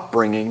in our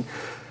upbringing,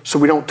 so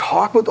we don't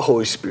talk about the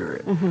Holy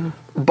Spirit.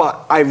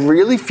 But I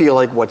really feel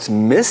like what's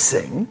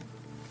missing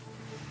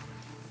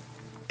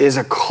is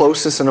a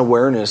closeness and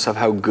awareness of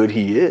how good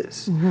he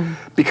is.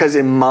 Because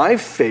in my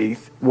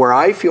faith, where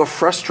I feel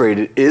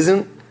frustrated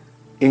isn't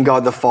in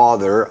God the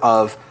Father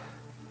of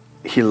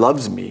he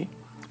loves me.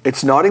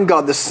 It's not in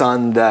God the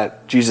Son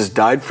that Jesus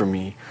died for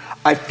me.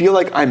 I feel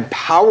like I'm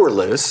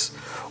powerless,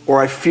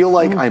 or I feel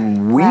like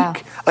I'm weak. Wow.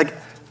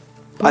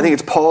 I think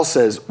it's Paul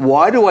says,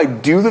 why do I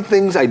do the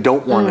things I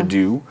don't want to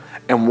do?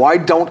 And why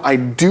don't I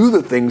do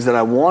the things that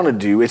I want to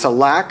do? It's a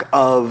lack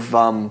of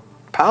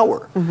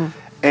power.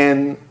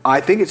 And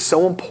I think it's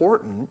so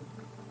important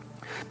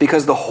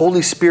Because the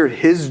Holy Spirit,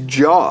 his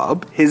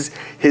job, his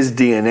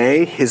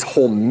DNA, his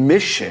whole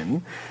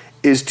mission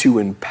is to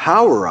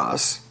empower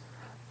us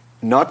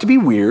not to be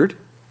weird,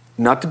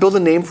 not to build a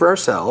name for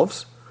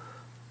ourselves,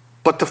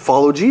 but to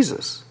follow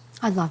Jesus.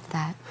 I love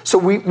that. So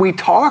we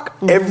talk,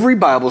 every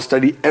Bible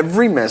study,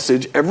 every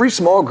message, every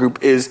small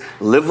group is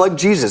live like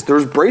Jesus.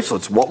 There's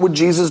bracelets. What would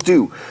Jesus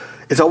do?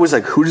 It's always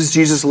like, who does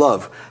Jesus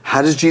love?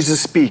 How does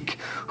Jesus speak?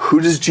 Who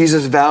does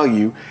Jesus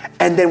value?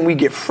 And then we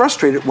get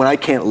frustrated when I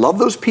can't love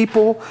those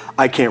people,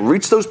 I can't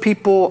reach those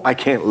people, I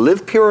can't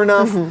live pure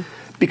enough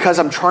because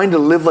I'm trying to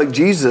live like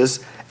Jesus,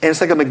 and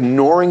it's like I'm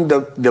ignoring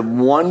the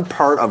one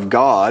part of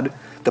God,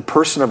 the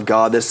person of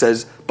God that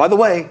says, by the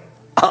way,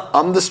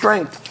 I'm the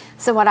strength.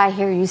 So what I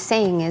hear you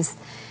saying is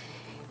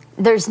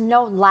there's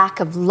no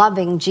lack of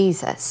loving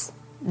Jesus,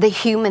 the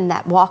human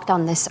that walked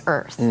on this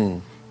earth.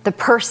 The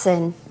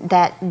person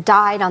that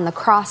died on the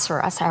cross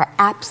for us, our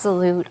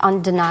absolute,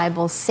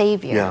 undeniable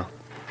Savior. Yeah.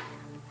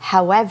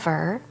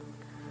 However,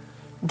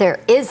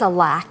 there is a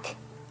lack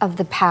of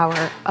the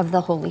power of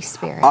the Holy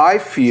Spirit. I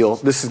feel,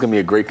 this is going to be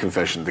a great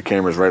confession, the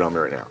camera's right on me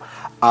right now.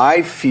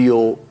 I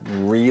feel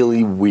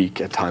really weak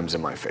at times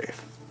in my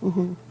faith.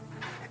 And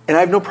I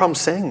have no problem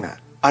saying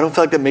that. I don't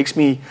feel like that makes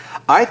me,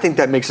 I think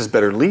that makes us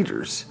better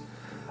leaders.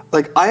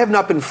 Like, I have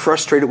not been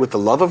frustrated with the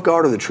love of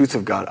God or the truth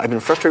of God. I've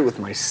been frustrated with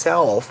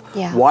myself.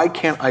 Yeah. Why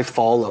can't I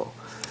follow?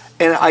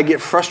 And I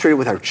get frustrated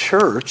with our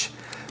church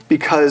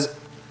because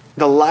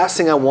the last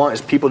thing I want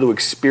is people to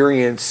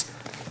experience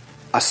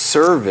a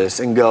service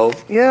and go,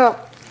 yeah,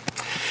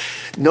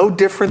 no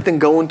different than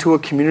going to a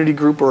community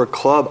group or a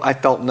club. I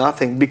felt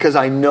nothing, because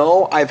I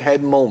know I've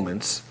had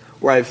moments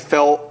where I've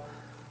felt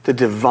the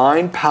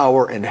divine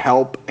power and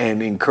help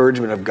and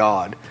encouragement of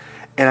God.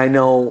 And I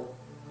know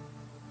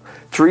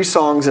 3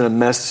 songs and a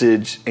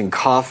message and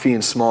coffee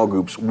and small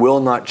groups will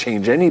not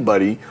change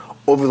anybody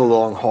over the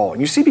long haul.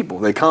 And you see people,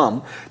 they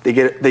come, they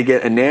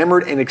get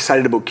enamored and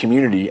excited about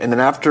community, and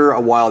then after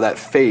a while that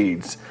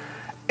fades.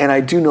 And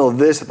I do know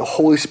this, that the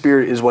Holy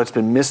Spirit is what's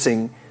been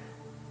missing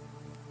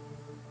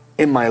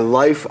in my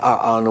life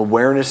on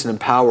awareness and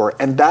power,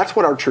 and that's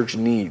what our church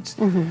needs.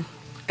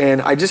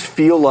 And I just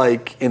feel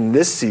like in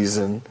this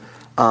season,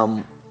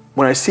 when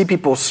I see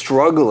people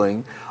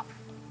struggling,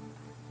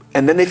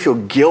 and then they feel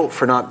guilt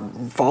for not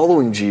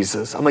following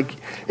Jesus. I'm like,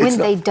 when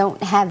they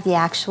don't have the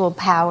actual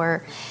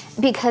power,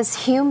 because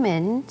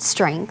human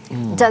strength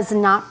does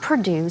not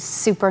produce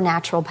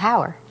supernatural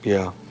power.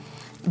 Yeah.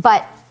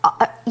 But,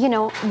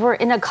 we're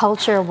in a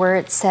culture where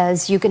it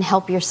says you can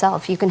help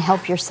yourself, you can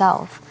help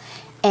yourself.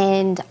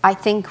 And I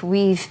think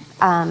we've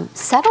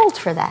settled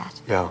for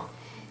that. Yeah.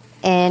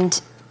 And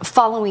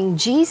following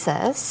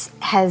Jesus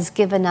has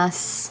given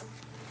us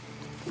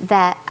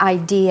that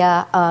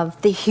idea of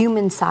the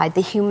human side,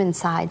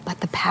 but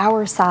the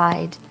power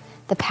side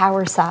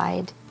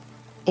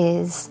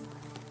is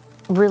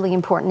really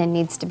important and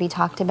needs to be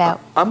talked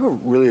about.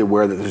 I'm really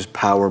aware that there's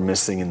power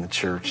missing in the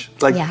church.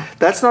 Like,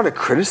 that's not a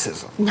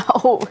criticism.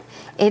 No,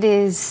 it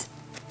is.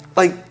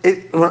 Like,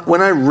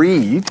 when I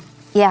read,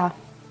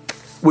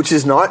 which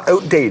is not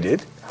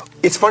outdated,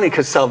 it's funny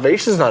because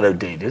salvation is not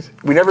outdated.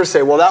 We never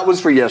say, well, that was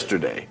for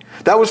yesterday.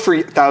 That was for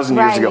 1,000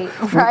 years ago.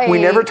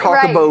 We never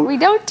talk about... We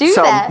don't do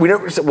that. We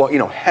never say,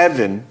 well,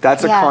 heaven,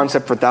 that's a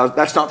concept for thousands.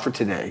 That's not for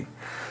today.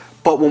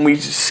 But when we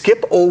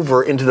skip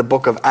over into the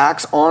book of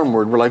Acts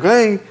onward, we're like,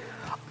 hey,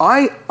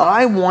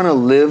 I want to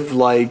live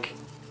like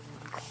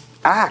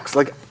Acts.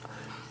 Like,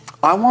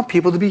 I want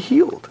people to be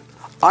healed.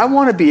 I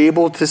want to be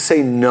able to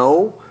say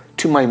no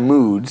to my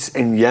moods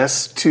and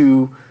yes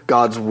to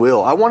God's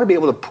will. I want to be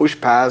able to push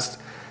past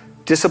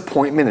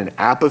disappointment and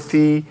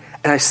apathy.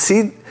 And I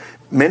see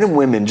men and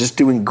women just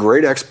doing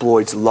great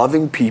exploits,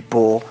 loving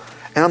people.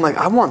 And I'm like,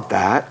 I want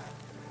that.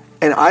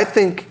 And I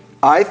think,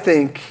 I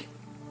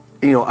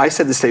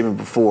said this statement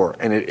before,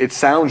 and it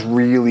sounds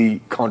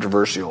really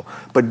controversial,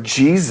 but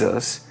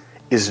Jesus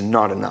is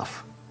not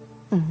enough.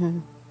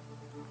 And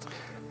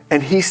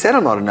he said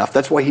I'm not enough.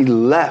 That's why he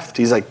left.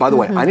 He's like, by the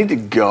way, I need to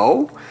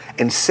go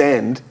and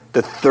send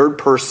the third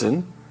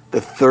person,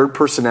 the third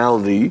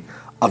personality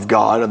of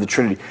God, of the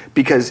Trinity,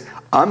 because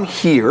I'm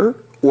here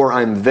or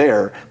I'm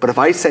there, but if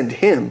I send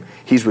him,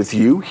 he's with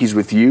you, he's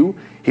with you,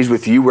 he's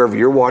with you wherever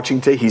you're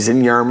watching today. He's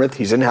in Yarmouth,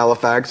 he's in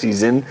Halifax,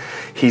 he's in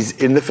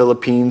the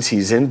Philippines,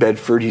 he's in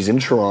Bedford, he's in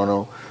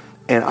Toronto,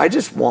 and I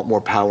just want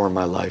more power in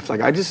my life.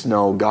 Like, I just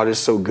know God is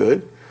so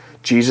good,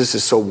 Jesus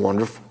is so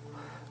wonderful,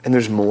 and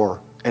there's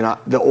more. And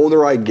the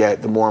older I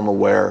get, the more I'm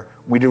aware,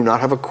 we do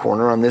not have a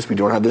corner on this, we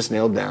don't have this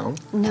nailed down.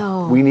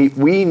 No. We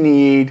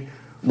need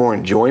more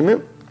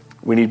enjoyment,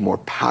 we need more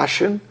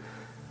passion,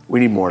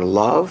 we need more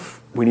love,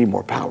 we need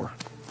more power.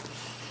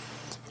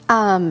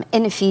 In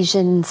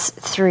Ephesians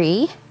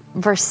 3,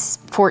 verse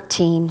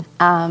 14,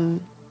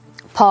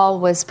 Paul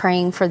was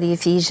praying for the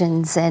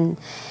Ephesians, and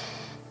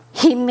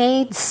he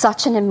made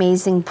such an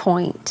amazing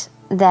point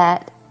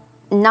that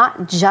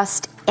not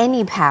just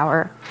any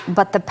power,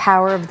 but the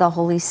power of the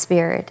Holy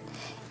Spirit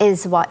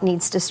is what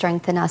needs to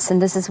strengthen us.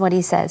 And this is what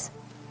he says.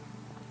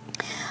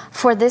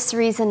 For this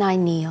reason I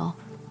kneel,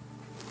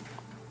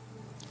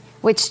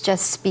 which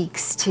just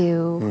speaks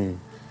to,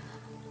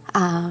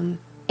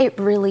 it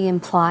really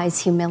implies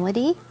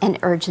humility and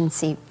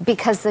urgency,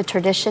 because the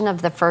tradition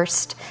of the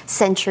first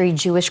century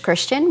Jewish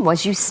Christian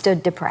was you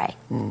stood to pray.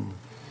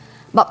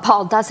 But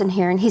Paul doesn't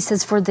here, and he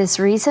says, "For this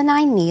reason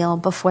I kneel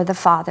before the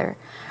Father,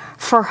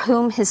 for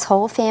whom his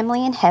whole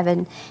family in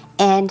heaven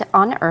and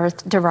on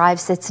earth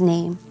derives its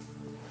name.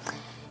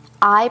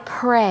 I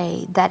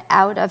pray that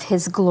out of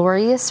his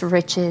glorious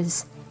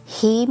riches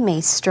he may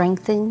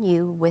strengthen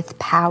you with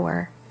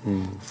power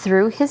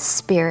through his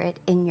Spirit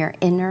in your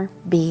inner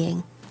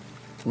being."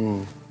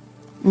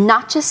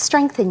 Not just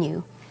strengthen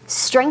you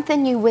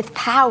with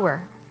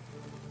power.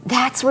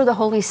 That's where the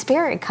Holy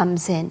Spirit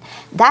comes in.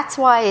 That's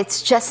why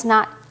it's just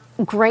not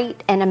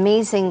great and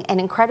amazing and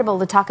incredible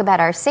to talk about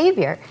our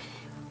Savior.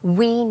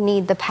 We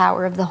need the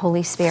power of the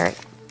Holy Spirit.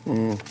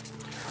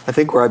 I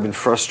think where I've been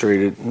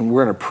frustrated, and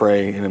we're going to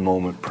pray in a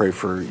moment, pray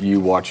for you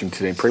watching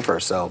today, pray for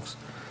ourselves,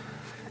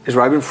 is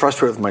where I've been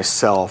frustrated with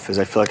myself is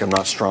I feel like I'm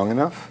not strong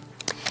enough.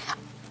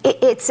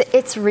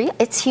 It's real.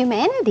 It's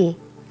humanity.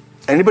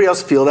 Anybody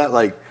else feel that?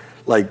 Like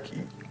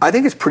I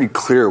think it's pretty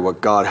clear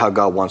how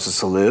God wants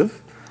us to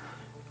live.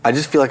 I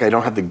just feel like I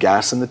don't have the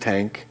gas in the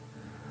tank.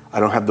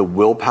 I don't have the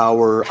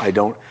willpower.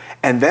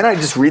 And then I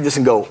just read this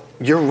and go,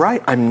 you're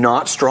right. I'm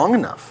not strong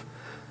enough.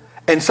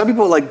 And some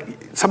people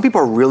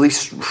are really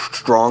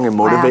strong and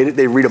motivated. Wow.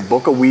 They read a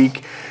book a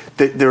week.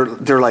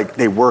 They're like,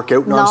 they work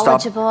out nonstop.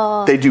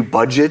 Knowledgeable. They do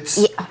budgets.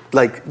 Yeah.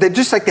 They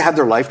just like to have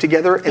their life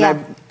together.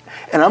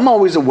 And I'm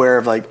always aware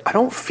of I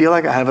don't feel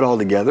like I have it all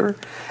together.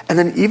 And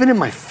then even in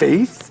my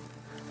faith,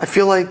 I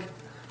feel like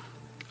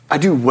I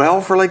do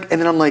well and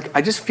then I'm like,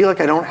 I just feel like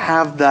I don't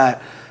have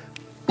that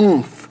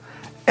oomph.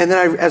 And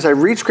then as I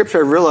read scripture,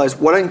 I realize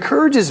what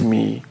encourages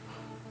me,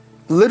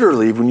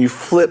 literally, when you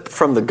flip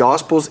from the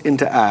Gospels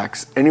into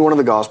Acts, any one of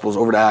the Gospels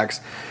over to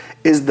Acts,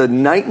 is the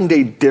night and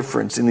day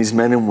difference in these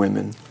men and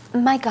women.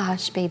 My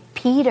gosh, babe,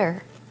 Peter's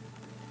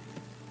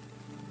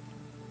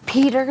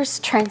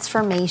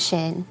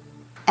transformation,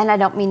 and I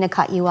don't mean to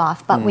cut you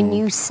off, but when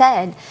you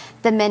said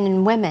the men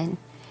and women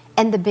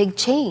and the big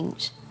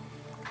change,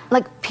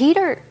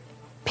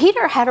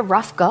 Peter had a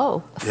rough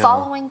go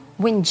following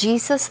when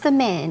Jesus the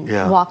man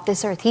walked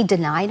this earth. He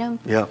denied him.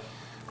 Yeah.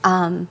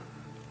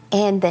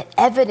 And the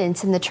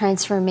evidence in the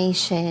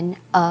transformation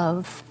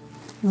of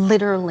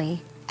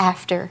literally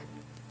after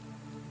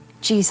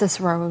Jesus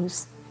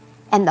rose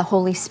and the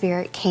Holy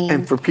Spirit came.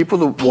 And for people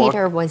to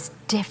Peter was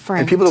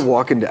different. And people that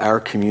walk into our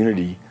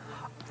community,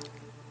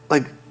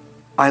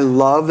 I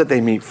love that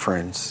they meet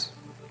friends.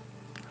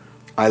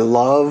 I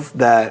love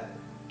that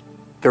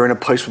they're in a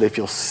place where they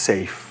feel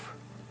safe.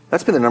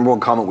 That's been the number one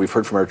comment we've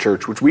heard from our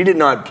church, which we did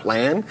not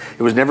plan.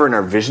 It was never in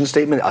our vision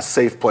statement, a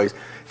safe place.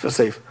 Feel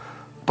safe.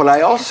 But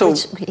I also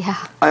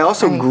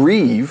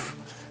grieve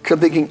because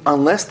I'm thinking,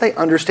 unless they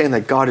understand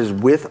that God is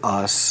with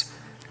us,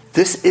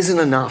 this isn't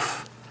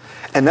enough.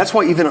 And that's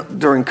why even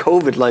during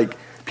COVID,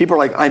 people are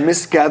like, I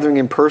miss gathering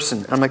in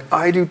person. I'm like,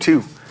 I do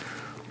too.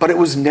 But it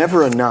was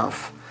never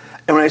enough.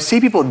 And when I see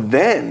people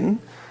then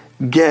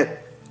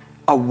get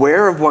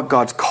aware of what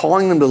God's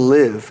calling them to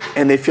live,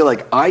 and they feel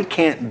like, I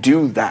can't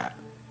do that.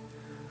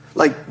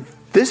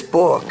 This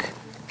book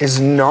is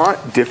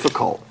not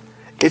difficult.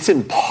 It's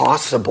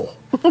impossible.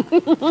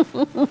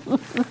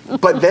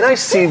 But then I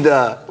see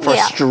the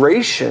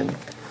frustration,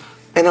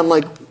 and I'm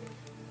like,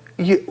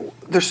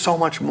 there's so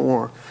much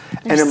more.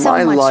 And in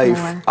my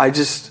life,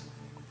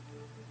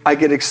 I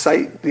get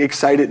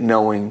excited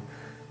knowing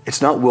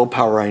it's not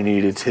willpower I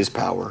need, it's his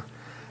power.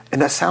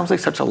 And that sounds like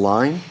such a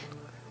line,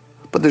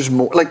 but there's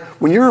more.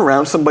 When you're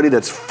around somebody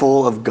that's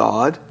full of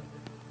God,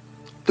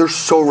 they're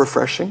so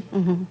refreshing.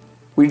 Mm-hmm.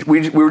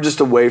 We were just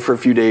away for a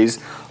few days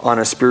on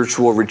a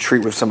spiritual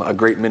retreat with a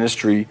great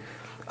ministry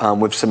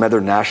with some other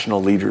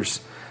national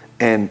leaders.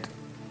 And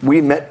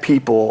we met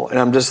people, and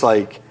I'm just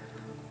like,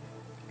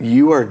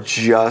 you are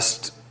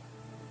just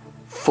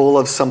full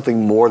of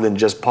something more than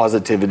just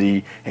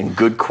positivity and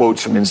good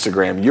quotes from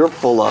Instagram. You're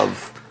full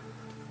of,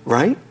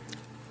 right?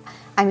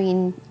 I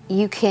mean,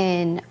 you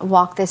can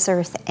walk this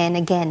earth, and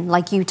again,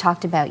 like you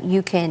talked about,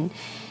 you can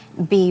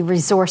be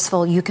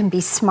resourceful, you can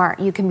be smart,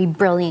 you can be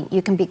brilliant,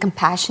 you can be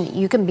compassionate,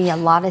 you can be a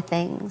lot of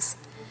things.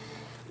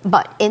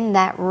 But in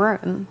that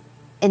room,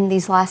 in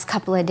these last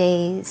couple of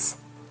days,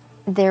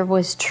 there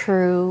was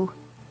true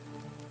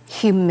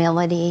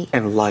humility.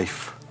 And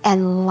life.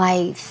 And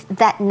life,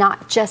 that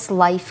not just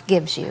life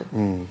gives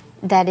you,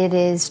 that it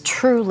is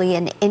truly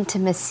an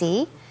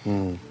intimacy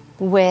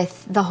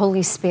with the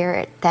Holy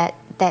Spirit that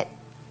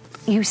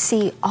you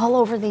see all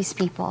over these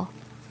people,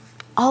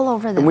 all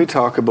over them. And we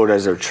talk about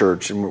as our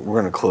church, and we're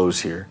going to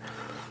close here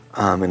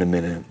in a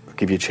minute. I'll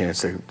give you a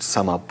chance to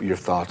sum up your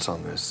thoughts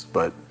on this.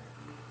 But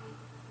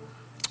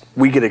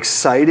we get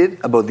excited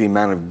about the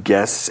amount of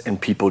guests and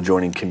people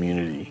joining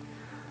community.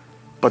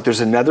 But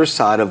there's another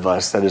side of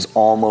us that is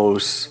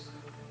almost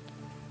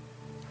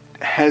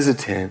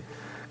hesitant,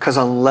 because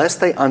unless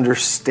they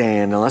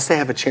understand, unless they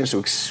have a chance to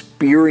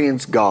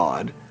experience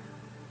God,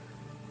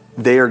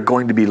 they are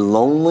going to be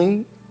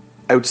lonely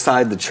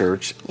outside the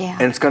church,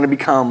 and it's going to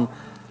become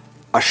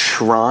a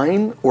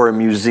shrine or a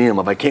museum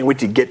of I can't wait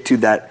to get to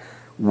that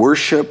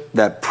worship,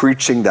 that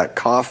preaching, that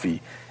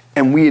coffee.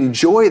 And we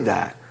enjoy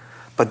that.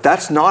 But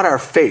that's not our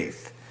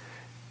faith.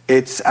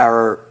 It's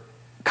our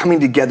coming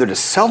together to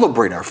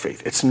celebrate our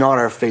faith. It's not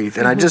our faith.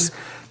 And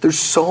there's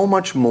so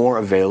much more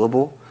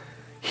available.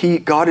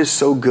 God is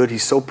so good.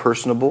 He's so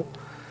personable.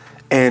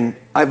 And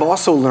I've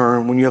also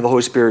learned when you have the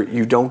Holy Spirit,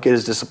 you don't get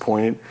as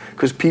disappointed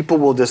because people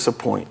will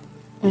disappoint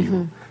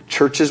you.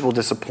 Churches will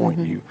disappoint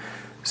you.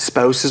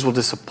 Spouses will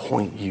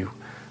disappoint you.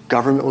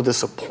 Government will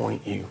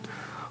disappoint you.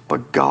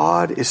 But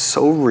God is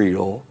so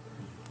real.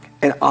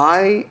 And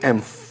I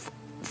am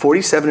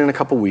 47 in a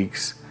couple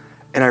weeks,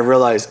 and I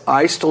realize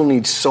I still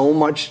need so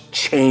much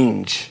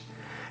change.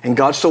 And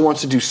God still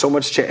wants to do so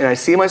much change. And I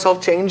see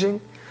myself changing.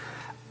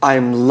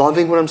 I'm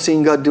loving what I'm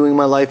seeing God doing in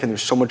my life, and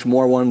there's so much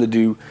more I want Him to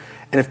do.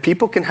 And if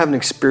people can have an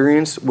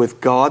experience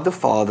with God the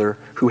Father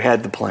who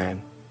had the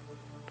plan,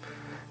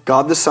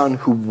 God the Son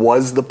who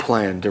was the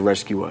plan to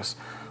rescue us,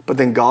 but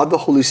then God the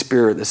Holy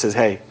Spirit that says,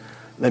 hey,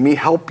 let me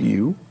help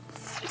you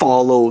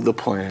follow the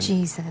plan.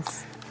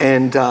 Jesus.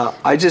 And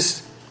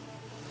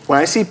when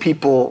I see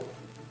people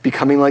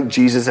becoming like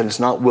Jesus, and it's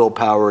not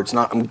willpower, it's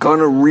not, I'm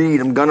gonna read,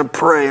 I'm gonna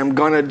pray, I'm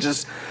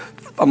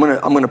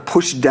gonna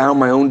push down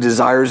my own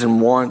desires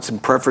and wants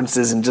and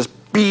preferences and just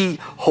be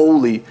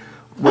holy.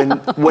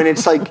 When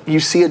it's like you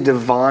see a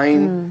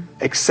divine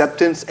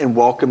acceptance and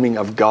welcoming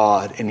of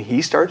God, and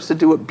He starts to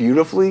do it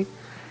beautifully,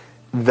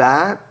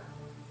 that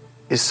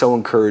is so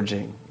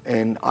encouraging.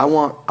 And I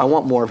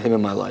want more of Him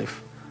in my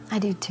life. I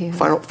do too.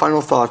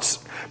 Final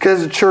thoughts. Because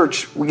as a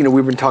church,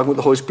 we've been talking with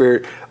the Holy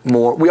Spirit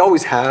more. We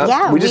always have.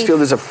 Yeah, we just feel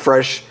there's a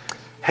fresh,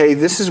 hey,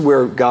 this is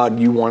where God,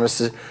 you want us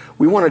to.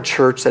 We want a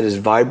church that is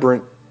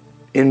vibrant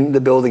in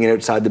the building and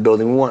outside the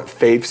building. We want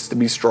faiths to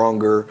be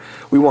stronger.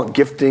 We want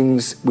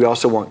giftings. We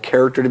also want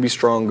character to be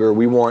stronger.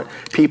 We want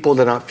people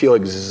to not feel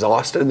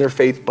exhausted in their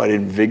faith, but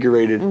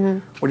invigorated.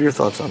 What are your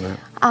thoughts on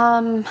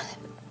that?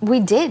 We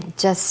did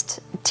just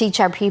teach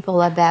our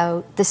people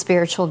about the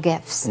spiritual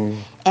gifts.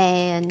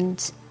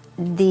 And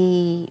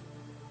the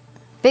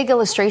big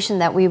illustration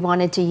that we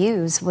wanted to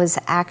use was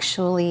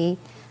actually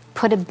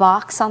put a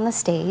box on the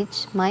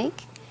stage,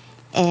 Mike,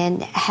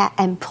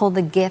 and pull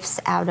the gifts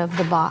out of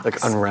the box.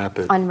 Like unwrap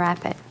it.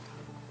 Unwrap it.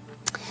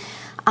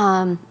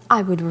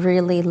 I would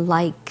really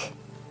like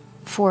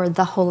for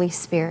the Holy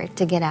Spirit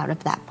to get out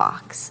of that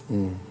box.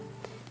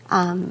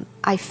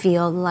 I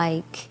feel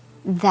like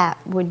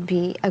that would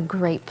be a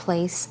great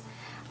place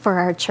for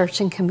our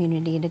church and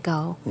community to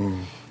go.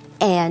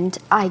 And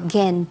I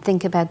again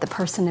think about the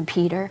person of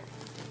Peter.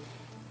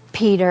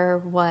 Peter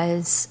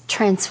was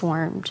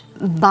transformed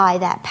by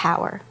that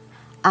power.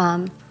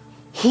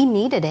 He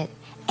needed it,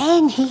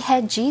 and he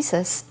had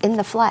Jesus in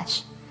the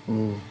flesh.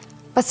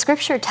 But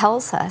Scripture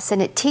tells us,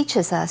 and it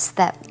teaches us,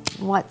 that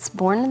what's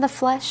born of the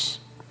flesh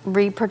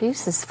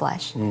reproduces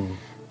flesh.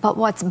 But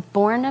what's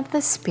born of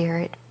the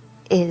Spirit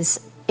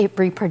it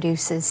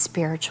reproduces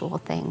spiritual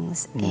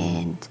things.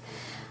 And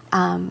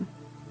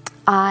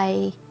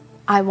I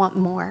want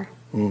more.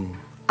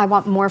 I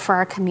want more for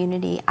our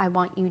community. I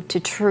want you to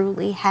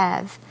truly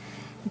have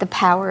the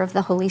power of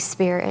the Holy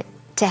Spirit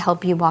to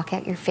help you walk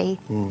out your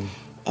faith.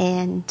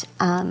 And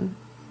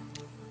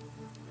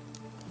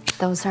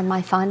those are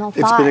my final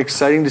thoughts. It's been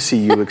exciting to see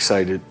you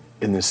excited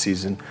in this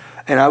season.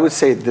 And I would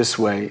say it this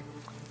way,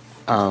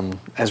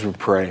 as we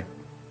pray.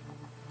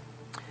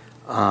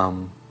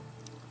 The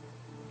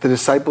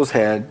disciples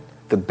had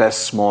the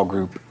best small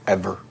group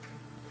ever.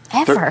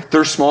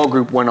 Their small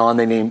group went on,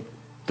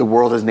 the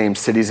world has named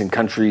cities and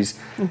countries,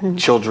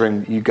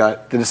 children. The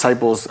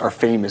disciples are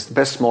famous, the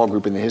best small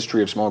group in the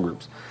history of small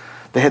groups.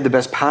 They had the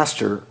best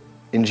pastor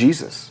in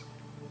Jesus.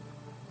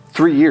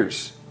 3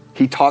 years,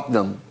 he taught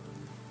them,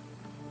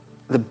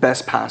 the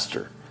best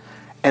pastor,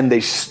 and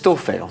they still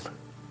failed.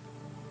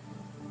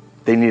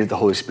 They needed the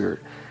Holy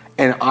Spirit.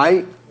 And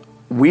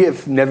we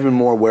have never been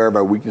more aware of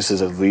our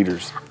weaknesses as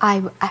leaders.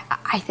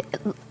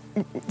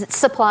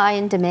 Supply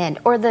and demand,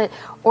 or the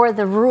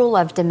rule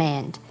of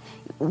demand.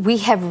 We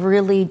have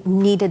really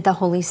needed the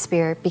Holy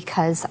Spirit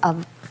because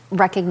of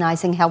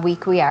recognizing how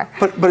weak we are.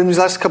 But in these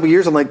last couple of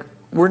years, I'm like,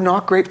 we're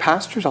not great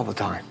pastors all the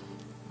time.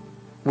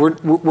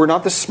 We're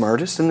not the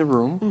smartest in the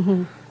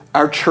room.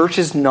 Our church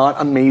is not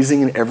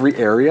amazing in every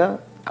area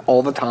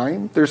all the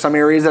time. There's some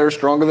areas that are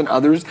stronger than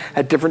others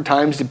at different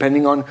times,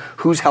 depending on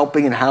who's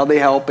helping and how they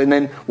help, and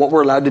then what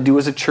we're allowed to do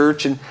as a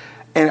church. And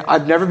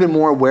I've never been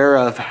more aware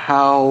of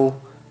how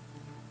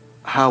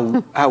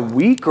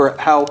weak or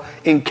how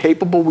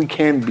incapable we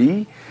can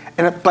be.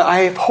 But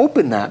I have hope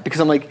in that,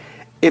 because I'm like,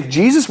 if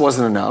Jesus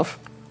wasn't enough,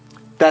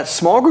 that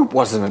small group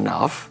wasn't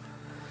enough,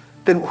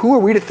 then who are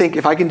we to think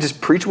if I can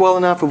just preach well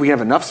enough, if we have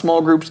enough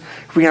small groups,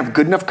 if we have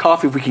good enough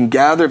coffee, if we can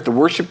gather, if the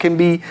worship can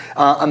be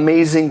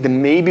amazing,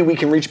 then maybe we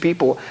can reach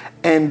people.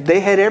 And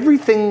they had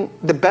everything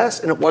the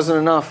best, and it wasn't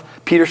enough.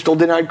 Peter still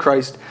denied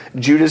Christ.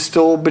 Judas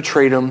still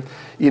betrayed him.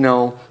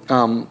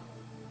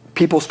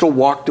 People still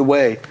walked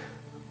away.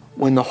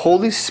 When the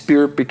Holy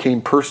Spirit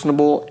became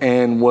personable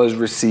and was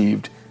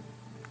received,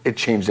 it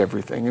changed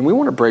everything. And we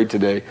want to pray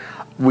today.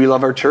 We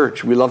love our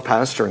church. We love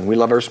pastoring. We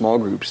love our small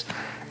groups.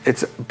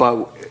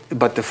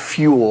 But the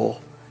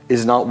fuel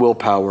is not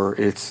willpower.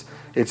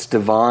 It's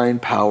divine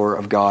power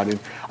of God. And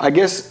I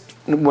guess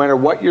no matter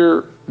what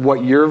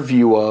your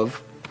view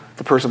of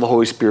the person of the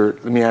Holy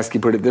Spirit, let me ask you,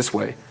 put it this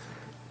way.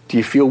 Do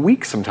you feel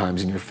weak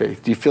sometimes in your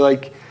faith? Do you feel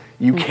like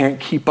you can't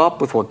keep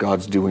up with what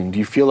God's doing? Do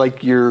you feel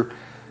like you're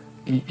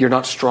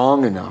not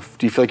strong enough?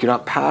 Do you feel like you're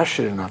not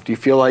passionate enough? Do you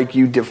feel like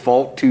you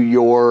default to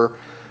your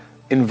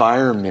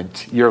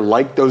environment? You're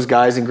like those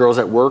guys and girls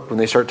at work when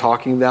they start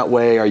talking that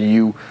way? Are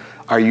you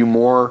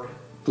more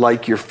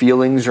like your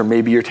feelings or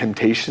maybe your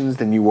temptations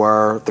than you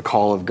are the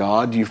call of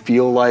God? Do you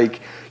feel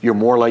like you're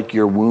more like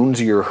your wounds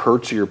or your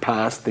hurts or your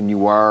past than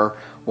you are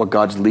what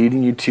God's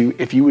leading you to?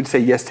 If you would say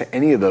yes to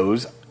any of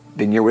those,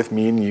 then you're with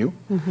me and you.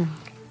 Mm-hmm.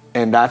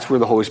 And that's where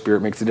the Holy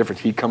Spirit makes a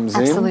difference. He comes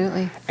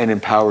in and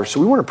empowers. So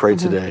we want to pray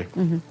today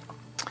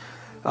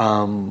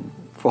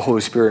for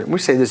Holy Spirit. And we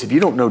say this, if you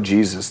don't know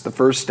Jesus, the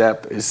first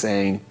step is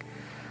saying,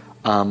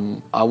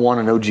 I want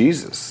to know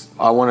Jesus.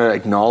 I want to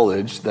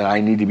acknowledge that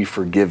I need to be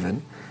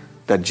forgiven,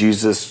 that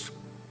Jesus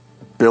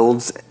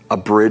builds a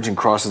bridge and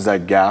crosses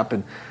that gap.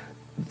 And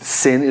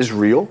sin is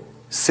real.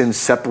 Sin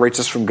separates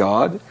us from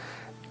God.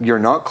 You're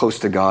not close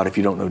to God if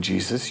you don't know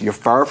Jesus. You're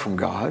far from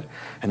God.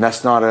 And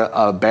that's not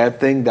a bad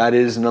thing. That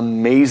is an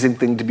amazing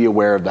thing to be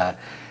aware of that,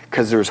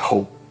 because there's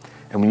hope.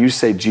 And when you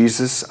say,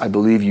 Jesus, I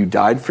believe you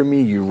died for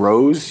me, you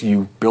rose,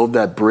 you build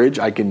that bridge,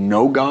 I can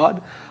know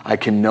God, I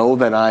can know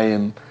that I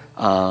am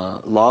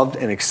loved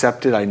and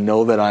accepted, I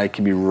know that I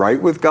can be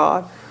right with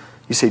God.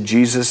 You say,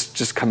 Jesus,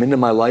 just come into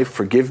my life,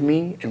 forgive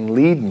me and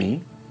lead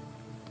me.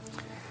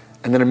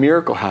 And then a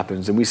miracle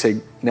happens. And we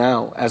say,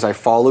 now, as I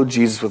follow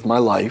Jesus with my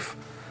life,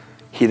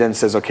 he then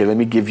says, okay, let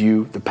me give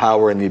you the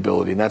power and the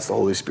ability. And that's the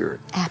Holy Spirit.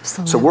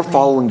 Absolutely. So we're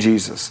following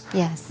Jesus.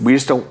 Yes. We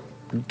just don't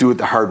do it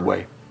the hard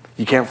way.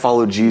 You can't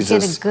follow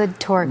Jesus Get a good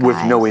tour guide. with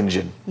no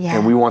engine. Yeah.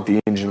 And we want the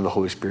engine of the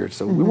Holy Spirit.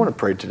 So we want to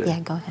pray today.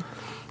 Yeah, go ahead.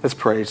 Let's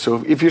pray.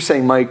 So if you're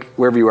saying, Mike,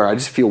 wherever you are, I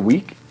just feel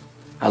weak.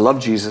 I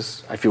love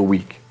Jesus. I feel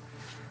weak.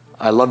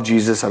 I love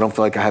Jesus. I don't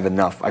feel like I have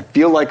enough. I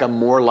feel like I'm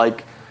more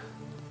like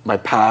my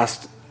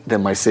past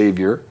than my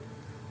Savior.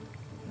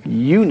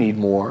 You need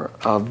more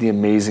of the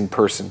amazing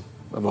person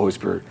of the Holy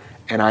Spirit,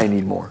 and I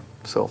need more.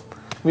 So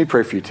let me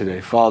pray for you today.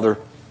 Father,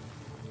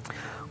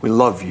 we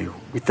love you.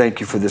 We thank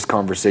you for this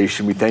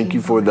conversation. We thank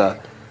you for the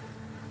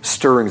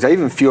stirrings. I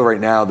even feel right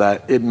now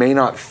that it may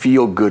not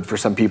feel good for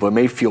some people. It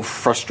may feel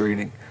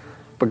frustrating.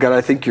 But God, I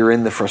think you're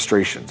in the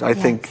frustrations. I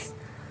think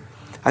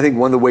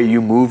one of the way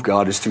you move,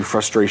 God, is through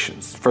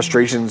frustrations.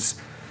 Frustrations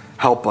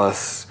help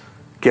us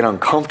get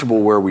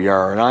uncomfortable where we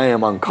are. And I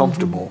am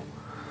uncomfortable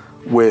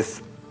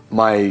with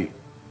my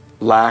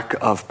lack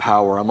of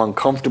power. I'm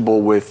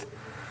uncomfortable with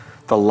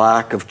the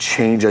lack of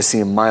change I see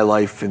in my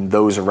life and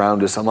those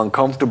around us. I'm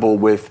uncomfortable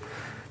with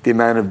the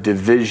amount of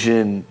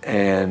division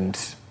and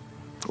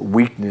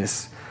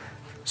weakness.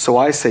 So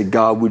I say,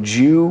 God, would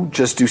you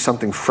just do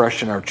something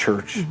fresh in our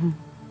church?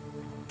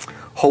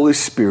 Holy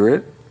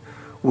Spirit,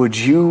 would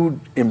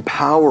you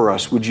empower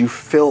us? Would you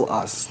fill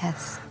us?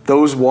 Yes.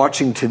 Those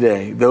watching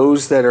today,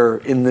 those that are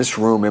in this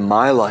room, in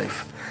my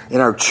life, in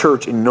our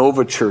church, in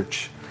Nova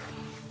Church,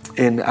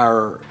 in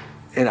our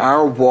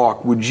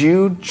walk, would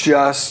you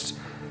just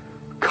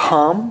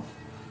come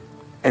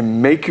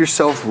and make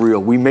yourself real?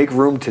 We make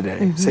room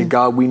today. Say,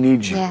 God, we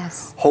need you.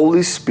 Yes.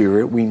 Holy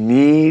Spirit, we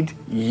need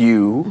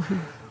you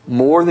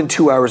more than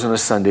 2 hours on a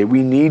Sunday.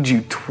 We need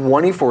you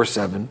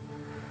 24/7,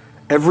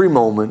 every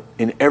moment,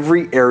 in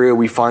every area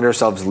we find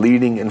ourselves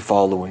leading and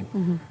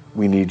following.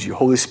 We need you.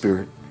 Holy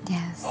Spirit.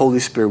 Yes. Holy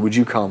Spirit, would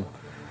you come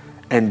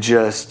and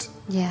just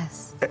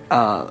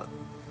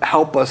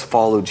help us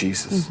follow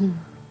Jesus?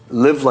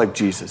 Live like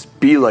Jesus,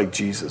 be like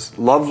Jesus,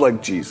 love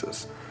like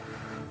Jesus,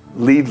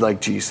 lead like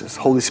Jesus.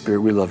 Holy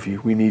Spirit, we love you.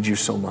 We need you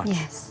so much.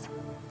 Yes.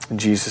 In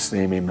Jesus'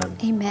 name, amen.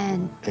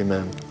 Amen.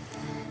 Amen.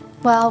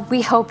 Well,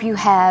 we hope you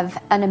have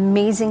an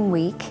amazing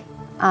week.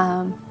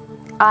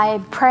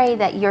 I pray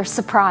that you're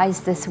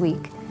surprised this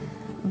week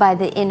by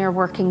the inner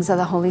workings of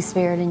the Holy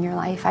Spirit in your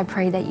life. I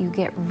pray that you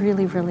get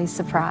really, really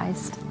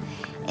surprised.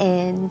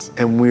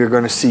 And we are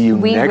going to see you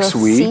next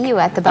week. We will see you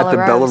at the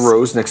Bella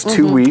Rose next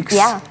 2 weeks.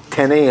 Yeah.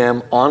 10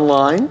 a.m.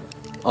 online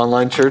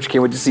church.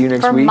 Can't wait to see you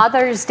next week. For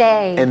Mother's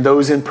Day. And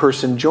those in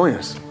person, join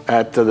us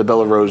at the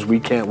Bella Rose. We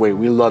can't wait.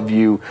 We love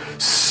you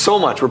so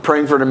much. We're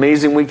praying for an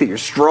amazing week, that you're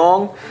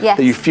strong,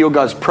 that you feel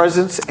God's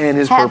presence and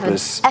his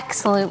purpose. Have an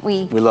excellent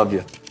week. We love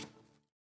you.